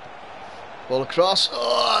 Ball across.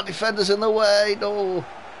 Oh, defender's in the way. No.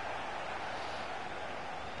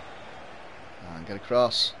 And get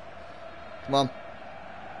across. Come on.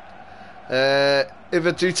 if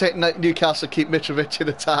I do take Newcastle, keep Mitrovic in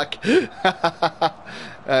attack.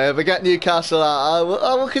 If I get Newcastle out,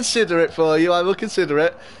 I will consider it for you. I will consider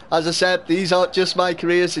it. As I said, these aren't just my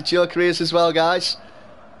careers, it's your careers as well, guys.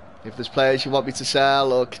 If there's players you want me to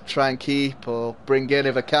sell or try and keep or bring in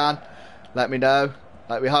if I can, let me know.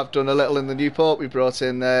 Like we have done a little in the Newport. We brought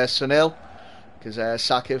in Sunil because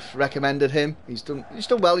Sakif recommended him. He's done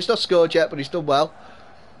well. He's not scored yet, but he's done well.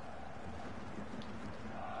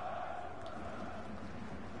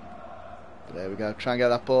 But there we go. Try and get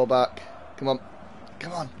that ball back. Come on.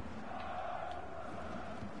 Come on.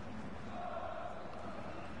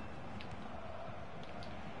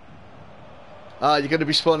 Ah, you're going to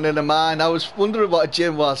be spawning in a mine. I was wondering what a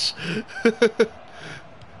gym was.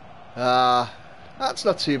 That's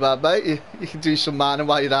not too bad, mate. You can do some mining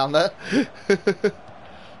while you're down there.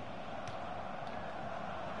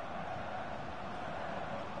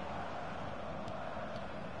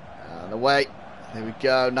 And away. There we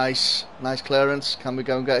go. Nice clearance. Can we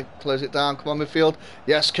go and close it down? Come on, midfield.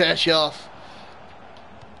 Yes, Kirchhoff.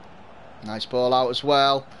 Nice ball out as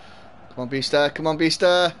well. Come on, Beaster. Come on,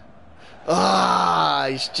 Beaster. Ah,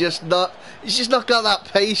 he's just not got that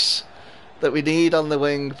pace that we need on the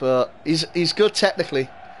wing, but he's good technically.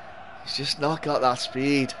 He's just not got that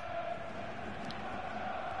speed.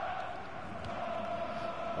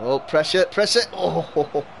 Oh, press it.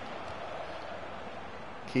 Oh,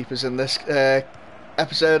 keepers in this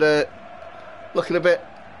episode are looking a bit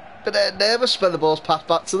nervous when the ball's passed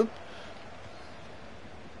back to them.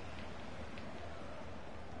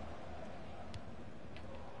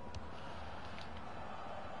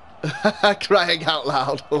 Crying out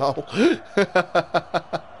loud, lol.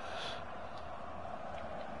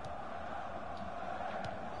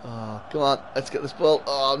 Oh, come on, let's get this ball.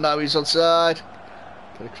 Oh no, he's onside.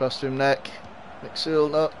 Get across to him, Nick Sewell,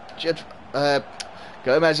 no,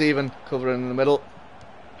 Gomez even covering in the middle.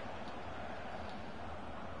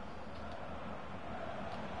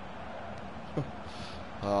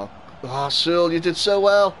 Oh, Sewell, you did so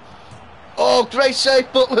well. Oh, great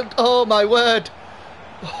save, Butland. Oh my word.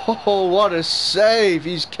 Oh, what a save.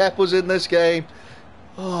 He's kept us in this game.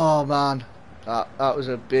 Oh man, that was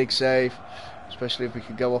a big save, especially if we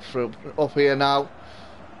could go up here now.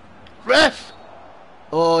 Ref!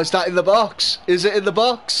 Oh, is that in the box? Is it in the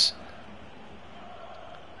box?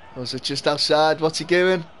 Or is it just outside? What's he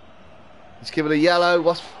giving? He's giving a yellow.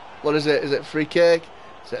 What is it? Is it a free kick?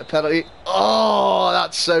 Is it a penalty? Oh,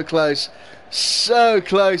 that's so close. So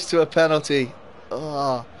close to a penalty.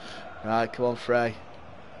 Oh, right, come on, Frey.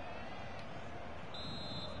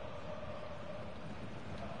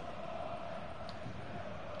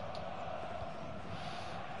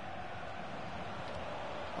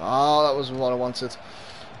 Oh, that wasn't what I wanted.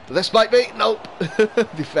 But this might be. Nope.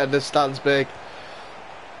 Defender stands big.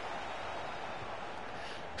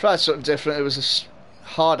 Tried something different. It was a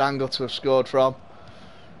hard angle to have scored from.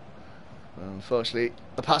 Unfortunately,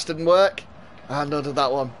 the pass didn't work. And nor did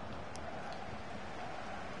that one.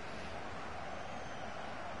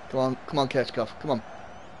 Come on, Kirchhoff. Come on.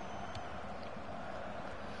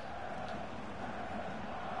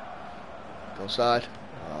 Go side.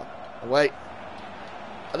 Oh, away.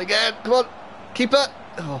 And again, come on, keeper.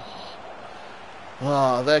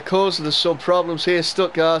 Oh, they're causing us some problems here,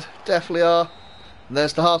 Stuttgart. Definitely are. And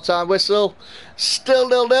there's the half-time whistle. Still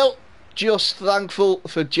 0-0. Just thankful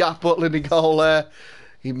for Jack Butland in goal there.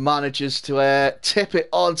 He manages to tip it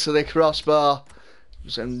onto the crossbar. It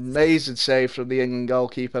was an amazing save from the England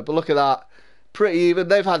goalkeeper. But look at that. Pretty even.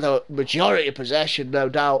 They've had the majority of possession, no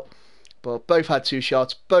doubt. But both had two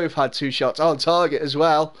shots. Both had two shots on target as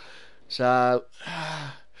well. So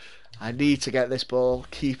I need to get this ball,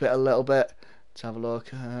 keep it a little bit. Let's have a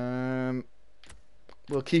look.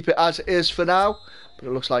 We'll keep it as it is for now, but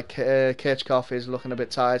it looks like Kirchhoff is looking a bit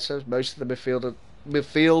tired, so most of the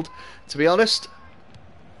midfield, to be honest.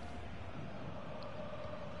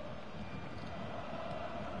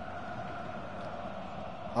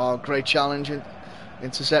 Oh, great challenge,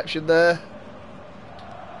 interception there.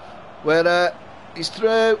 Where he's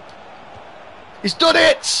through. He's done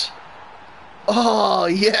it! Oh,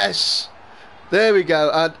 yes! There we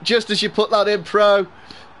go. And just as you put that in, Pro,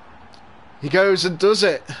 he goes and does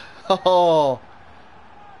it. Oh,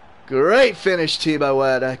 great finish, Timo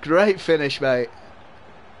Werner. Great finish, mate.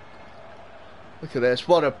 Look at this.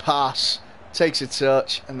 What a pass. Takes a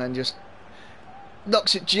touch and then just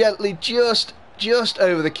knocks it gently just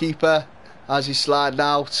over the keeper as he's sliding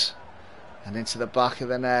out and into the back of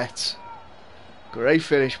the net. Great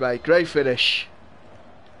finish, mate. Great finish.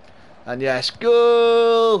 And yes,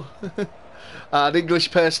 goal! An English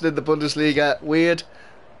person in the Bundesliga. Weird.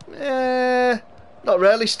 Not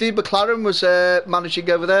really. Steve McLaren was managing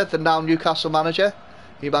over there, the now Newcastle manager.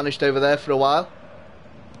 He managed over there for a while.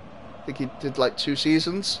 I think he did like 2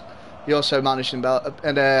 seasons. He also managed in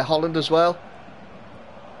Holland as well.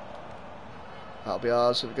 That'll be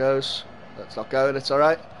ours if it goes. That's not going, it's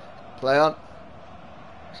alright. Play on.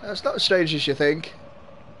 So it's not as strange as you think.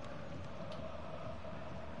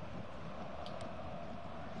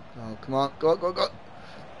 Oh, come on. Go on, go on, go on.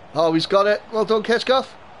 Oh, he's got it. Well done, Kitchkoff.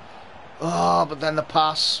 Oh, but then the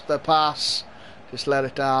pass. Just let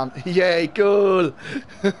it down. Yay, goal.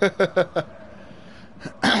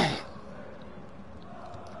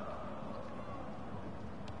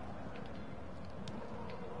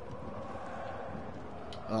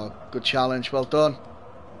 Oh, good challenge. Well done.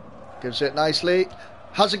 Gives it nicely.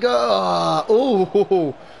 Has a go.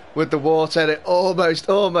 Oh, with the water. It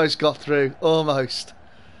almost got through. Almost.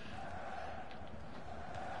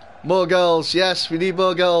 More goals. Yes, we need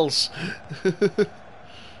more goals.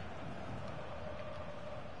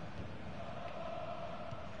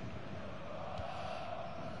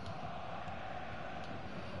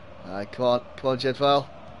 Alright, come on, Jedval.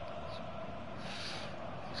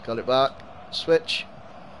 He's got it back. Switch.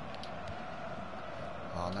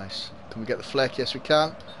 Oh, nice. Can we get the flick? Yes, we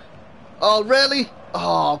can. Oh, really?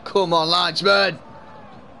 Oh, come on, linesman.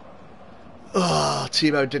 Oh,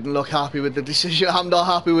 Timo didn't look happy with the decision. I'm not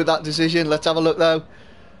happy with that decision. Let's have a look, though.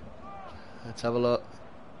 Let's have a look.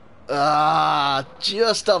 Ah,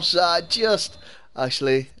 just offside. Just.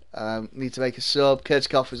 Actually, need to make a sub.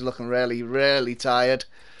 Kirchhoff is looking really tired.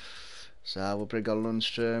 So we'll bring on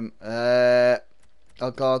Lundstrom.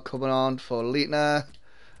 Algar coming on for Leitner.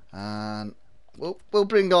 And we'll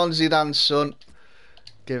bring on Zidane's son.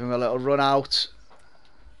 Give him a little run out.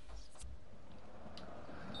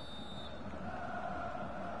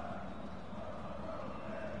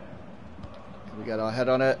 Can we get our head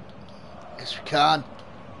on it? Yes, we can.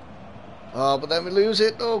 Oh, but then we lose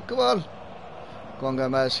it. Oh, come on. Go on,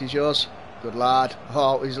 Gomez. He's yours. Good lad.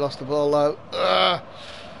 Oh, he's lost the ball though. Ugh.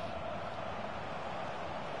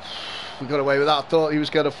 We got away with that. I thought he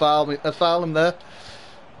was going to foul him there.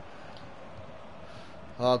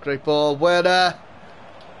 Oh, great ball. Werner.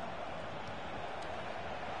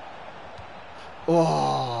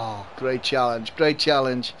 Oh, great challenge. Great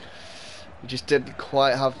challenge. We just didn't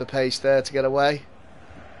quite have the pace there to get away.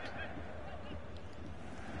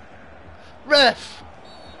 Ref!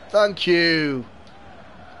 Thank you.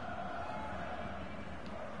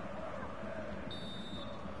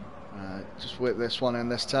 Right, just whip this one in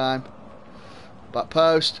this time. Back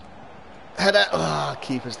post. Header. Oh,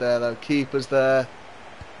 keeper's there though. Keeper's there.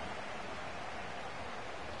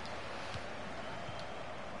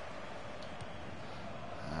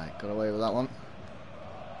 Alright, got away with that one.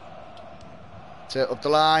 That's it, up the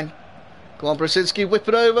line. Come on, Brzezinski, whip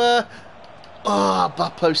it over. Oh,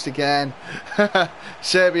 back post again.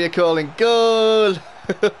 Serbia calling goal.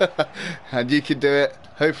 And you can do it.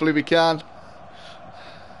 Hopefully we can.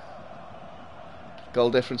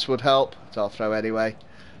 Goal difference would help. So I'll throw anyway.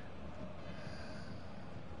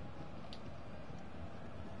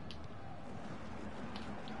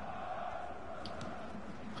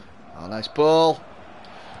 Oh, nice ball.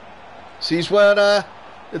 Sees Werner.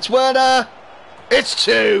 It's Werner. It's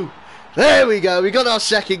 2. There we go. We got our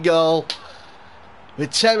second goal.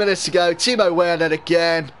 With 10 minutes to go. Timo Werner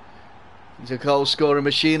again. He's a goal scoring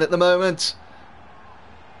machine at the moment.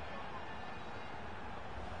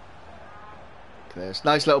 There's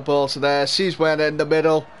nice little ball to there. Sees Werner in the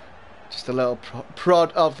middle. Just a little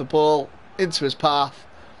prod of the ball into his path.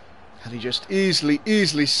 And he just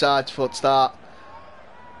easily side foots that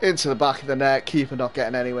into the back of the net. Keeper not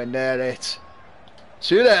getting anywhere near it.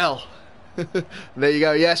 2-0. There you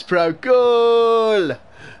go. Yes, pro. Goal.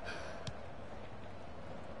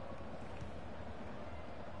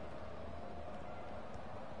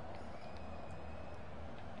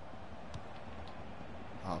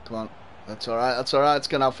 Oh, come on. That's alright, that's alright. It's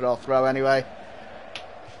going out for our throw anyway.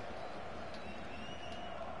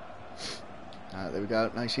 Alright, there we go.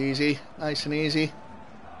 Nice and easy.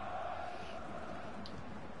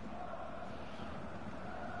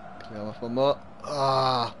 Can we have off one more?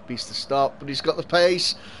 Ah, beast to stop, but he's got the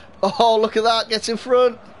pace. Oh, look at that. Gets in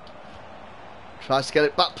front. Tries to get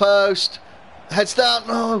it back post. Heads down.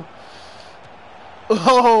 No.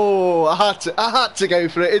 Oh, I had to go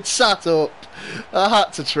for it. It sat up. I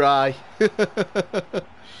had to try.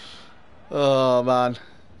 Oh man.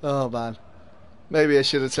 Maybe I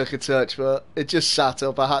should have took a touch, but it just sat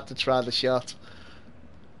up. I had to try the shot.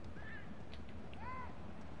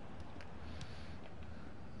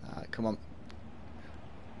 Alright, come on.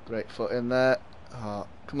 Great foot in there. Oh,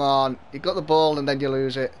 come on. You got the ball and then you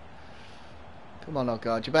lose it. Come on, oh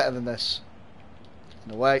God, you're better than this.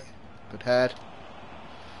 In the way. Good head.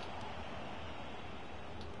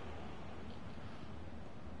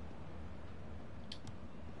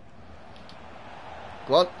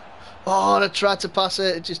 Go on. Oh, I tried to pass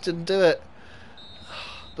it. It just didn't do it.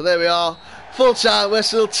 But there we are. Full time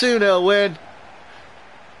whistle. 2-0 win.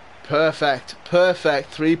 Perfect. Perfect.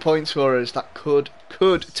 3 points for us. That could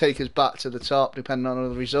take us back to the top depending on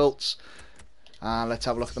the results. And let's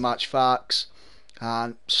have a look at the match facts.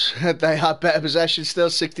 And they had better possession still,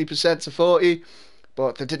 60% to 40.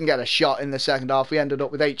 But they didn't get a shot in the second half. We ended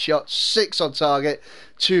up with 8 shots, 6 on target,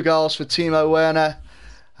 2 goals for Timo Werner.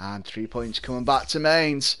 And 3 points coming back to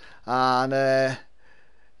Mainz. And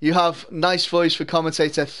you have nice voice for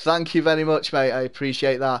commentator. Thank you very much, mate. I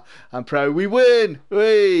appreciate that. And pro, we win.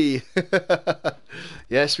 Whee!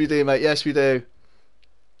 Yes, we do, mate. Yes, we do.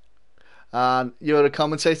 And you're a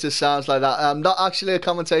commentator. Sounds like that. I'm not actually a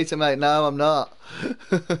commentator, mate. No, I'm not.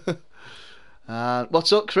 And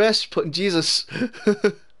what's up, Chris? Putting Jesus.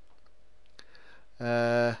 Me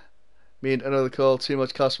and another call. Too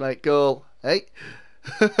much cost, mate. Goal. Hey.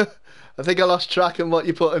 I think I lost track of what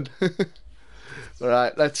you're putting.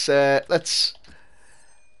 Alright, let's have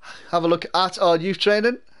a look at our youth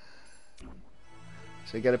training.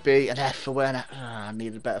 So you get a B, an F for Werner. I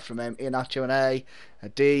needed better from him. Iheanacho an a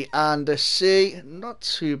D and a C. Not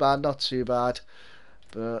too bad, not too bad.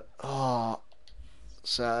 But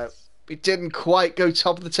so we didn't quite go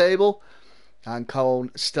top of the table, and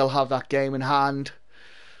Cone still have that game in hand.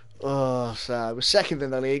 So we're second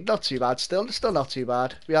in the league. Not too bad. Still not too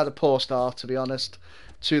bad. We had a poor start, to be honest,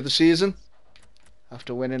 to the season.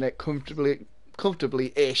 After winning it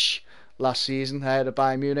comfortably-ish last season ahead of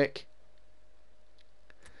Bayern Munich.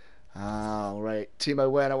 Right, Timo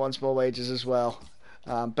Werner wants more wages as well.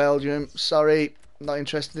 Belgium, sorry, not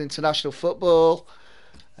interested in international football.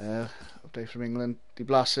 Update from England. De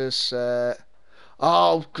Blassis.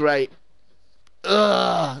 Oh, great.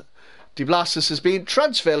 De Blassis has been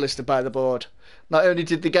transfer listed by the board. Not only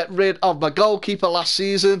did they get rid of my goalkeeper last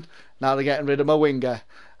season, now they're getting rid of my winger.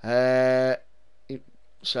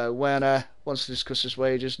 So Werner wants to discuss his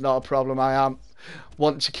wages. Not a problem. I am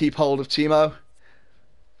wanting to keep hold of Timo.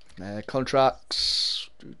 Contracts.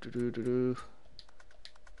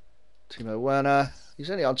 Timo Werner.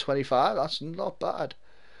 He's only on 25. That's not bad.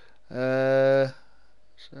 So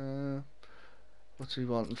what's he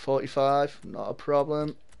wanting? 45. Not a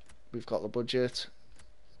problem. We've got the budget.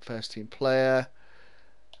 First team player.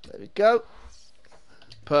 There we go.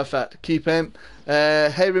 Perfect. Keep him.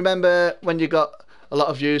 Hey, remember when you got a lot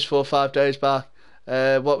of views 4 or 5 days back?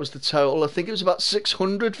 What was the total? I think it was about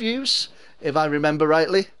 600 views, if I remember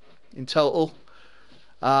rightly, in total.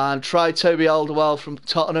 And try Toby Alderweireld from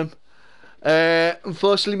Tottenham.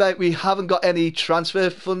 Unfortunately, mate, we haven't got any transfer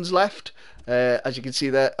funds left. As you can see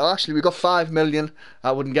there, actually we got 5 million.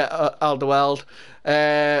 I wouldn't get Alderweireld,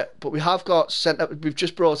 but we have got we've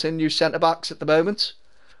just brought in new centre backs at the moment,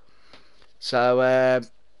 so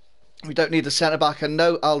we don't need a centre back. And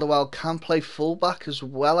no, Alderweireld can play full back as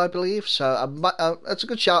well, I believe. So I might, that's a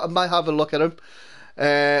good shout. I might have a look at him.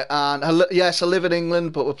 And yes, I live in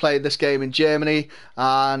England, but we're playing this game in Germany.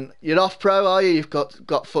 And you're off, pro, are you? You've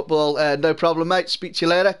got football. No problem, mate. Speak to you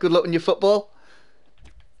later. Good luck in your football.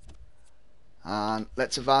 And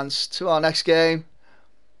let's advance to our next game.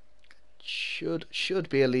 Should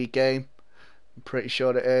be a league game. I'm pretty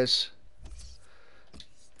sure it is.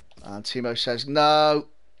 And Timo says no.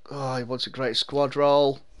 Oh, he wants a great squad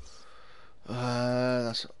role.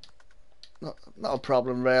 That's not a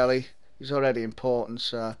problem really. He's already important,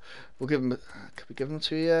 so we'll give him. Could we give him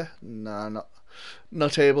 2 year? No,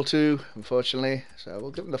 not able to, unfortunately. So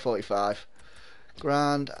we'll give him the 45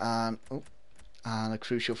 grand and a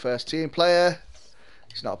crucial first team player.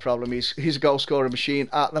 It's not a problem. He's a goal scoring machine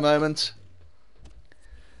at the moment.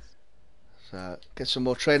 So get some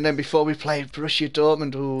more training in before we play Borussia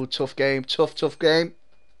Dortmund. Ooh, tough game, tough game.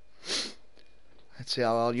 Let's see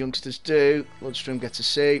how our youngsters do. Lundstrom gets a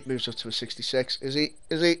C, moves up to a 66. Is he?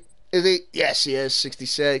 Yes, he is.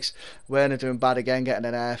 66. Werner doing bad again, getting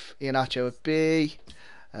an F. Iheanacho a B.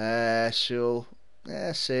 Schul,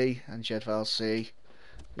 C, and Jedval C.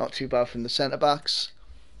 Not too bad from the centre backs.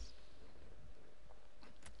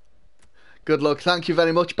 Good luck. Thank you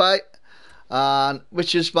very much, bye. And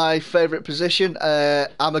which is my favourite position?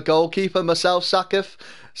 I'm a goalkeeper myself, Sakif.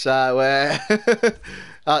 So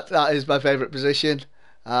that is my favourite position.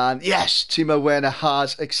 And yes, Timo Werner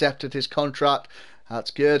has accepted his contract.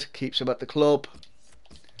 That's good. Keeps him at the club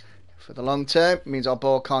for the long term. It means our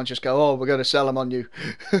board can't just go, oh, we're going to sell him on you,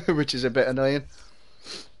 which is a bit annoying.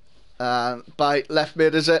 By left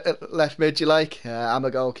mid, is it? Left mid, you like? I'm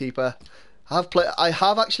a goalkeeper. I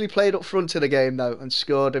have actually played up front in a game though, and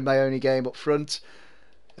scored in my only game up front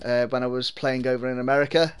when I was playing over in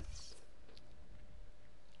America.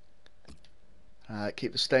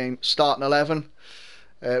 Keep the same starting 11.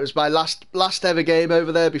 It was my last ever game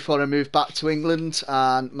over there before I moved back to England,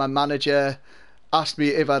 and my manager asked me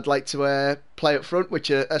if I'd like to play up front,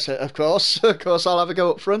 which I said, of course, I'll have a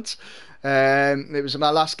go up front. It was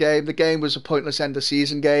my last game. The game was a pointless end of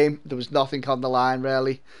season game. There was nothing on the line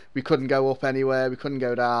really. We couldn't go up anywhere. We couldn't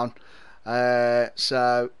go down.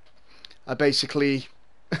 So I basically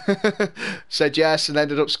said yes and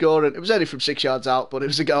ended up scoring. It was only from 6 yards out, but it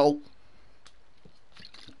was a goal.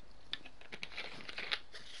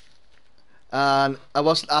 And I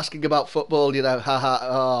wasn't asking about football, you know. Haha.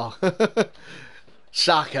 Oh.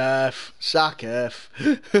 Sack off.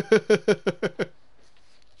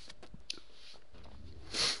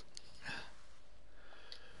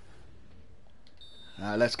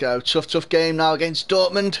 Let's go. Tough game now against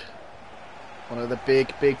Dortmund. One of the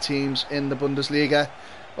big teams in the Bundesliga.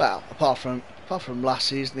 Well, apart from last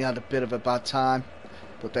season, they had a bit of a bad time,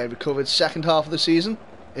 but they recovered second half of the season.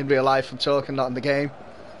 In real life, I'm talking, not in the game.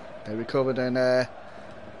 They recovered and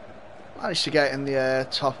managed to get in the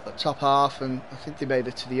top half, and I think they made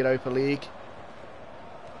it to the Europa League.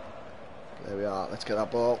 There we are. Let's get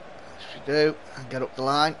that ball. Yes, we do, and get up the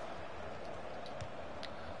line.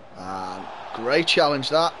 And great challenge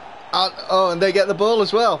that. And they get the ball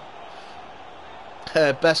as well.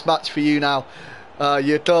 Best match for you now.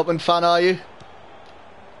 You're a Dortmund fan, are you?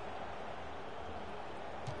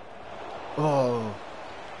 Oh.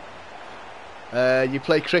 You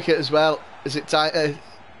play cricket as well. Is it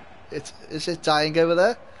is it dying over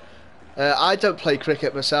there? I don't play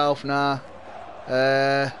cricket myself, nah.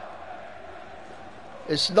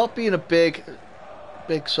 It's not been a big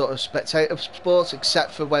sort of spectator sport,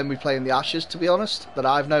 except for when we play in the Ashes, to be honest, that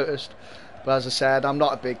I've noticed. But as I said, I'm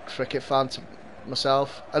not a big cricket fan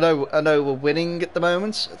myself. I know we're winning at the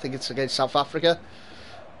moment. I think it's against South Africa.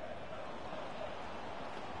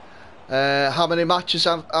 How many matches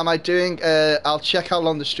am I doing? I'll check how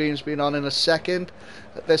long the stream's been on in a second.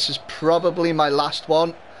 This is probably my last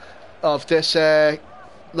one of this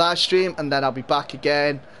live stream, and then I'll be back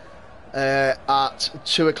again at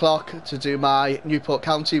 2 o'clock to do my Newport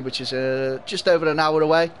County, which is just over an hour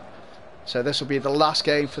away. So this will be the last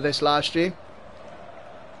game for this live stream.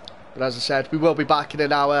 But as I said, we will be back in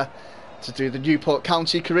an hour to do the Newport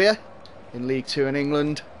County career in League 2 in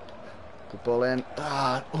England. Good ball in.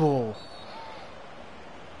 Oh.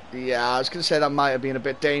 Yeah, I was going to say that might have been a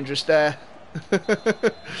bit dangerous there.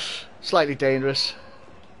 Slightly dangerous.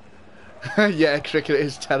 Yeah, cricket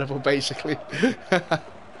is terrible, basically.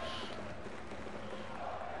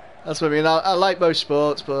 That's what I mean. I like most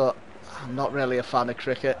sports, but I'm not really a fan of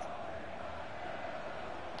cricket.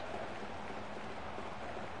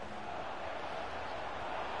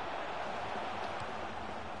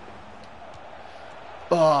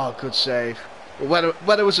 Oh, good save. When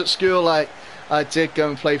I was at school, I did go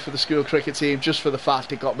and play for the school cricket team just for the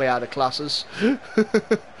fact it got me out of classes.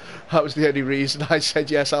 That was the only reason I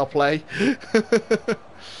said yes, I'll play. There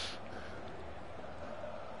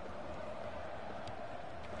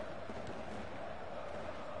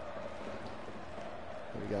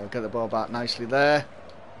we go, get the ball back nicely there.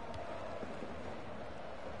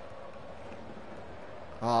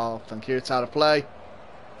 Oh, thank you, it's out of play.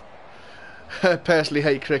 Personally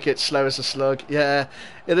hate cricket, slow as a slug. Yeah,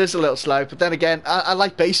 it is a little slow, but then again, I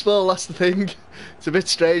like baseball, that's the thing. It's a bit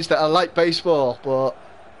strange that I like baseball, but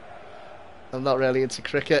I'm not really into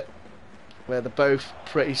cricket, where they're both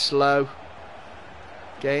pretty slow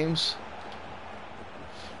games.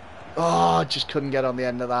 Oh, I just couldn't get on the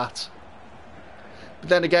end of that. But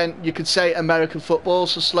then again, you could say American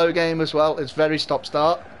football's a slow game as well. It's very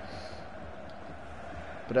stop-start.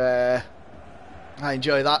 But I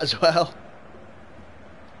enjoy that as well.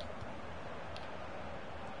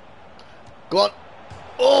 Go on.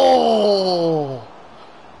 Oh!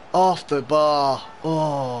 Off the bar.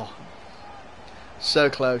 Oh. So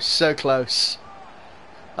close, so close.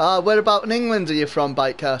 Where about in England are you from,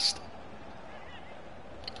 Bitecast?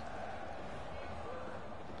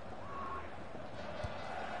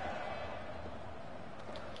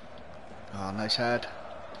 Oh, nice head.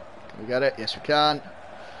 Can we get it? Yes, we can.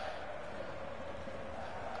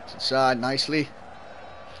 It's inside nicely.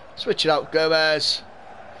 Switch it out, Gomez.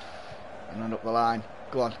 And then up the line.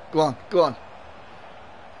 Go on, go on, go on.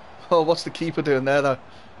 Oh, what's the keeper doing there, though?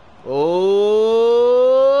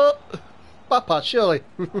 Oh, Papa, surely.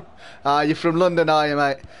 You're from London, are you,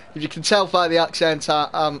 mate? If you can tell by the accent,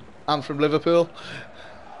 I'm from Liverpool.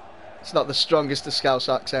 It's not the strongest of Scouse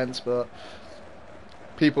accents, but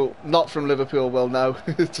people not from Liverpool will know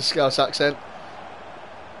the Scouse accent.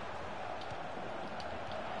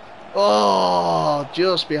 Oh,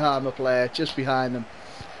 just behind my player, just behind them.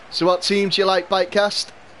 So what team do you like,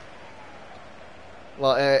 Bitecast?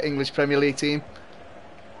 What English Premier League team?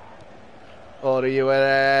 Or are you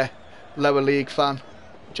a lower league fan?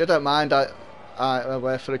 Which I don't mind. I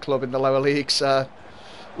work for a club in the lower league, so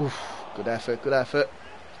oof, good effort, good effort.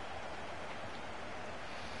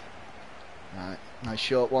 Right, nice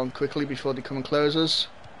short one quickly before they come and close us.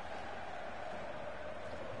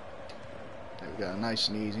 There we go, nice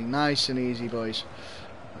and easy, boys.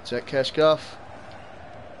 That's it, Keshkov.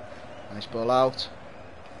 Nice ball out.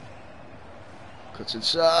 Cuts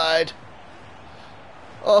inside.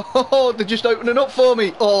 Oh, they're just opening up for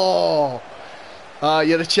me. Oh,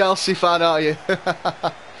 you're a Chelsea fan, are you?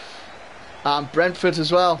 And Brentford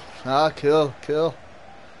as well. Ah, cool, cool.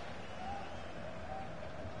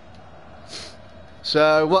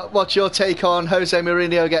 So, what's your take on Jose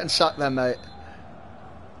Mourinho getting sacked then, mate?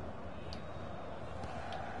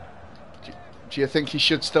 Do you think he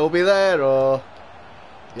should still be there, or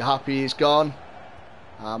you're happy he's gone?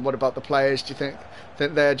 What about the players? Do you think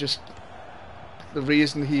they're just the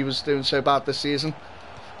reason he was doing so bad this season?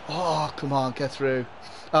 Oh, come on, get through.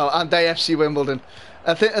 Oh, and AFC Wimbledon.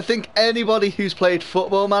 I think anybody who's played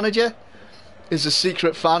Football Manager is a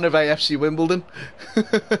secret fan of AFC Wimbledon.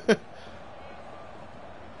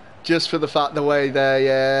 Just for the fact, the way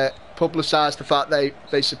they publicised the fact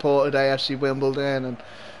they supported AFC Wimbledon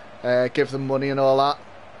and give them money and all that.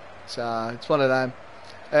 So it's one of them.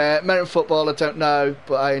 American football, I don't know,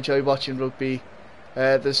 but I enjoy watching rugby.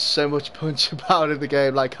 There's so much punch about in the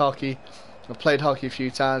game, like hockey. I've played hockey a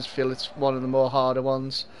few times, feel it's one of the more harder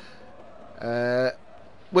ones.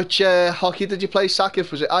 Which hockey did you play,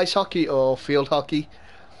 Sakif? Was it ice hockey or field hockey?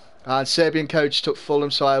 And Serbian coach took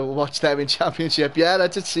Fulham, so I watched them in Championship. Yeah, I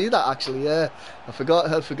did see that actually. Yeah, I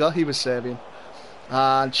forgot he was Serbian.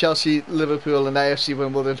 And Chelsea, Liverpool, and AFC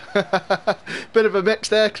Wimbledon. Bit of a mix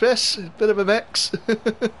there, Chris. Bit of a mix.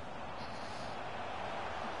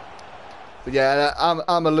 But yeah,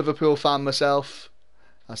 I'm a Liverpool fan myself.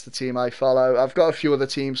 That's the team I follow. I've got a few other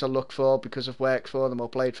teams I look for because I've worked for them or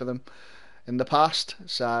played for them in the past.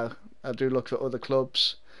 So I do look for other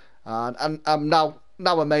clubs. And I'm now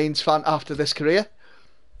a Mainz fan after this career.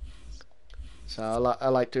 So I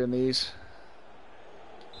like doing these.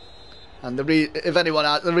 And the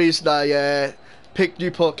reason I picked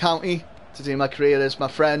Newport County to do my career is my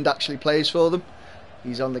friend actually plays for them.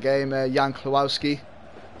 He's on the game, Jan Klawowski.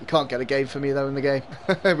 He can't get a game for me though in the game,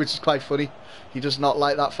 which is quite funny. He does not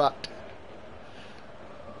like that fact.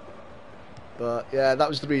 But yeah, that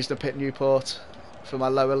was the reason I picked Newport for my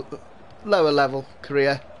lower level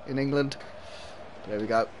career in England. There we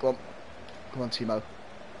go. Go on, Timo.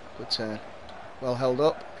 Good turn. Well held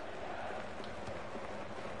up.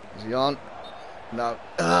 Is he on? No.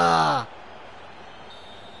 Ah!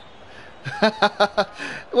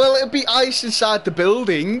 Well, it'd be ice inside the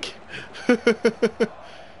building.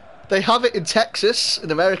 They have it in Texas,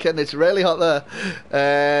 in America, and it's really hot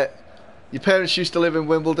there. Your parents used to live in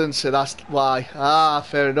Wimbledon, so that's why. Ah,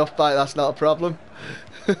 fair enough, mate. That's not a problem.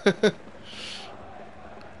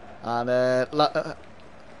 And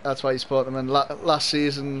that's why you support them. And last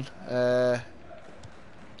season, but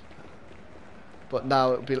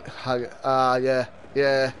now it'll be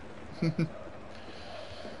yeah.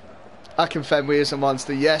 Akinfenwa is a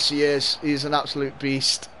monster. Yes, he is. He's an absolute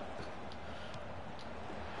beast.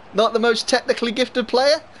 Not the most technically gifted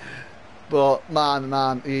player, but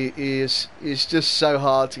man, he's just so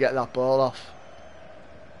hard to get that ball off.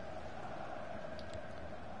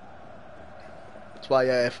 That's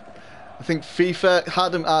why I think FIFA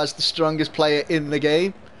had him as the strongest player in the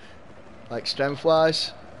game, like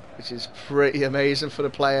strength-wise, which is pretty amazing for a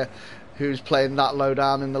player who's playing that low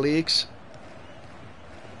down in the leagues.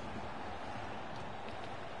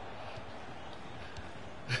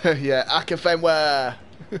 Yeah, Akinfenwa.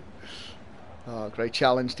 Oh, great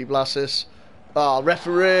challenge, De Blasis. Oh,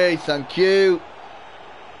 referee, thank you.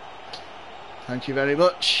 Thank you very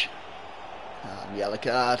much. Oh, yellow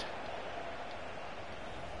card.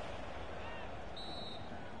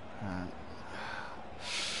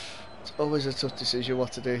 It's always a tough decision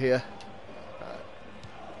what to do here.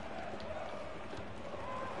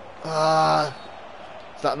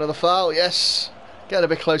 Is that another foul? Yes. Get a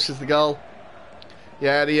bit closer to the goal.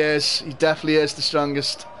 Yeah, he is. He definitely is the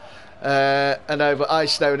strongest. I know, but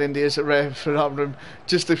ice snow in India is a rare phenomenon.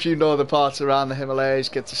 Just a few northern parts around the Himalayas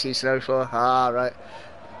get to see snow for. Ah, right.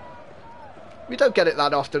 We don't get it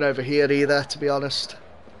that often over here either, to be honest.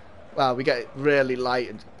 Well, we get it really light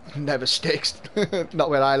and never sticks. Not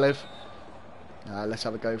where I live. Let's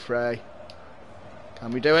have a go, Frey.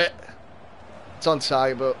 Can we do it? It's on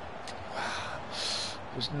target, but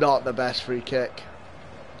it was not the best free kick.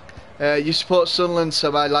 You support Sunderland,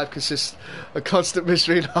 so my life consists of constant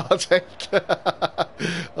misery and heartache.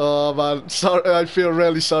 Oh man, sorry, I feel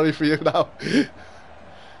really sorry for you now.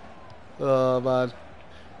 Oh man.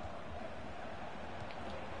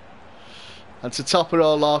 And to top it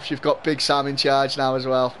all off, you've got Big Sam in charge now as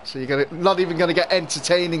well. So you're not even going to get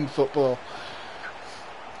entertaining football.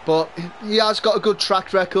 But he has got a good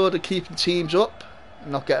track record of keeping teams up,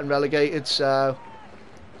 not getting relegated. So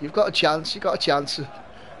you've got a chance. You've got a chance of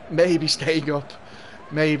maybe staying up.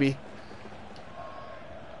 Maybe.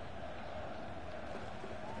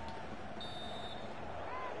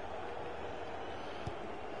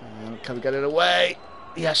 Can we get it away?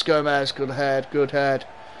 Yes, Gomez. Good head. Good head.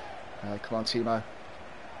 Come on, Timo.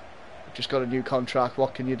 We've just got a new contract.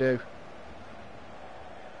 What can you do?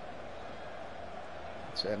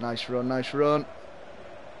 That's it. Nice run. Nice run.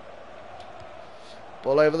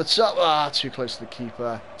 Ball over the top. Ah, too close to the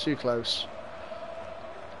keeper. Too close.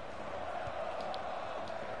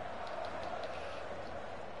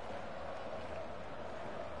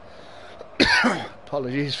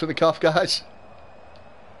 Apologies for the cough, guys.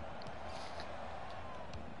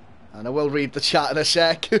 And I will read the chat in a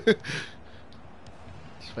sec. Just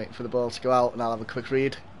waiting for the ball to go out and I'll have a quick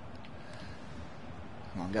read.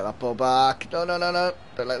 Come on, get that ball back. No, no, no, no.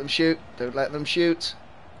 Don't let them shoot. Don't let them shoot.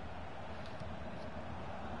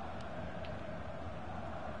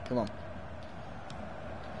 Come on.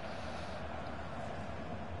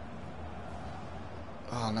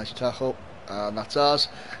 Oh, nice tackle. And that's ours.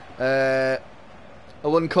 I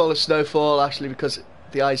wouldn't call it snowfall actually because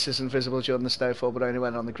the ice isn't visible during the snowfall, but only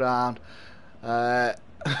went on the ground.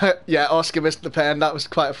 Yeah, Oscar missed the pen. That was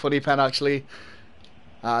quite a funny pen actually.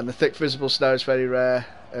 And the thick visible snow is very rare.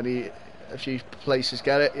 Only a few places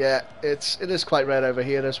get it. Yeah, it is quite rare over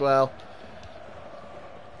here as well.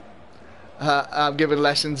 I'm giving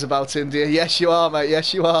lessons about India. Yes, you are, mate.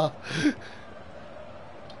 Yes, you are.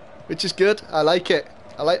 Which is good. I like it.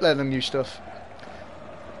 I like learning new stuff.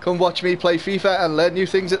 Come watch me play FIFA and learn new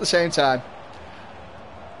things at the same time.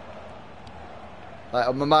 Like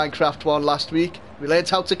on my Minecraft one last week, we learned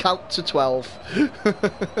how to count to 12.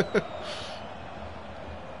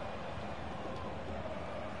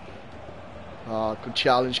 Oh, good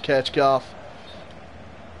challenge, Kirchhoff.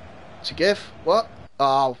 To give? What?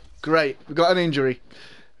 Oh, great. We've got an injury.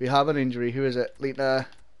 We have an injury. Who is it? Leitner.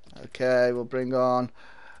 Okay, we'll bring on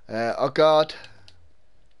Ogard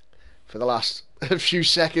for the last few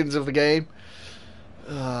seconds of the game.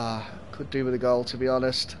 Could do with a goal, to be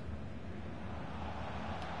honest.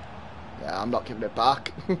 Yeah, I'm not giving it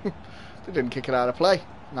back. They didn't kick it out of play.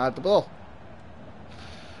 And I had the ball.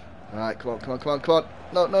 Alright, come on, come on, come on, come on.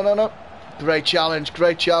 No, no, no, no. Great challenge,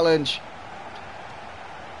 great challenge.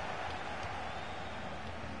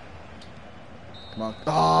 Come on.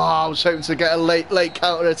 Oh, I was hoping to get a late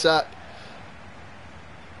counter attack.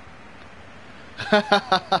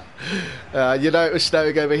 You know, it was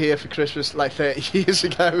snowing over here for Christmas like 30 years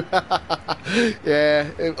ago.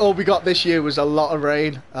 Yeah, all we got this year was a lot of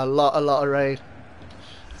rain. A lot of rain.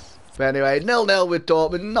 But anyway, 0-0 with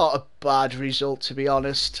Dortmund. Not a bad result, to be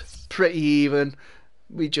honest. Pretty even.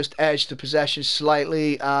 We just edged the possession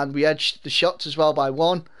slightly and we edged the shots as well by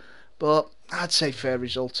 1. But I'd say fair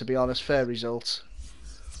result, to be honest. Fair result.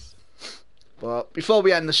 But before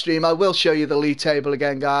we end the stream, I will show you the league table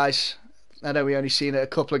again, guys. I know we only seen it a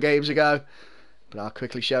couple of games ago, but I'll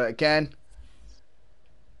quickly show it again.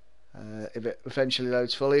 If it eventually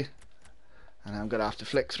loads fully. And I'm going to have to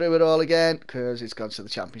flick through it all again because it's gone to the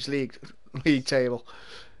Champions League table.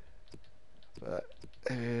 But,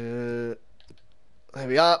 there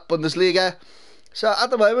we are, Bundesliga. So at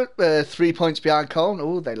the moment, 3 points behind Cologne.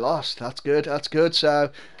 Oh, they lost. That's good. That's good.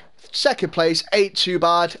 So second place, ain't too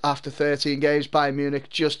bad after 13 games. Bayern Munich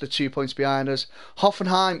just the 2 points behind us.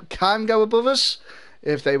 Hoffenheim can go above us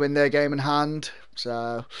if they win their game in hand.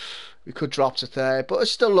 So we could drop to third, but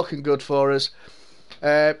it's still looking good for us.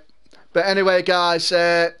 But anyway, guys,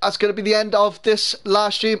 that's going to be the end of this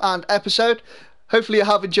live stream and episode. Hopefully you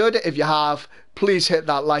have enjoyed it. If you have, please hit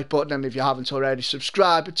that like button, and if you haven't already,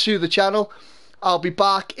 subscribe to the channel. I'll be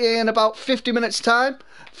back in about 50 minutes time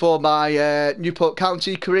for my Newport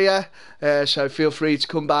County career, so feel free to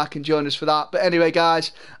come back and join us for that. But anyway,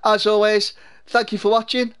 guys, as always, thank you for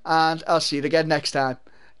watching, and I'll see you again next time.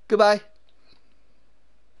 Goodbye.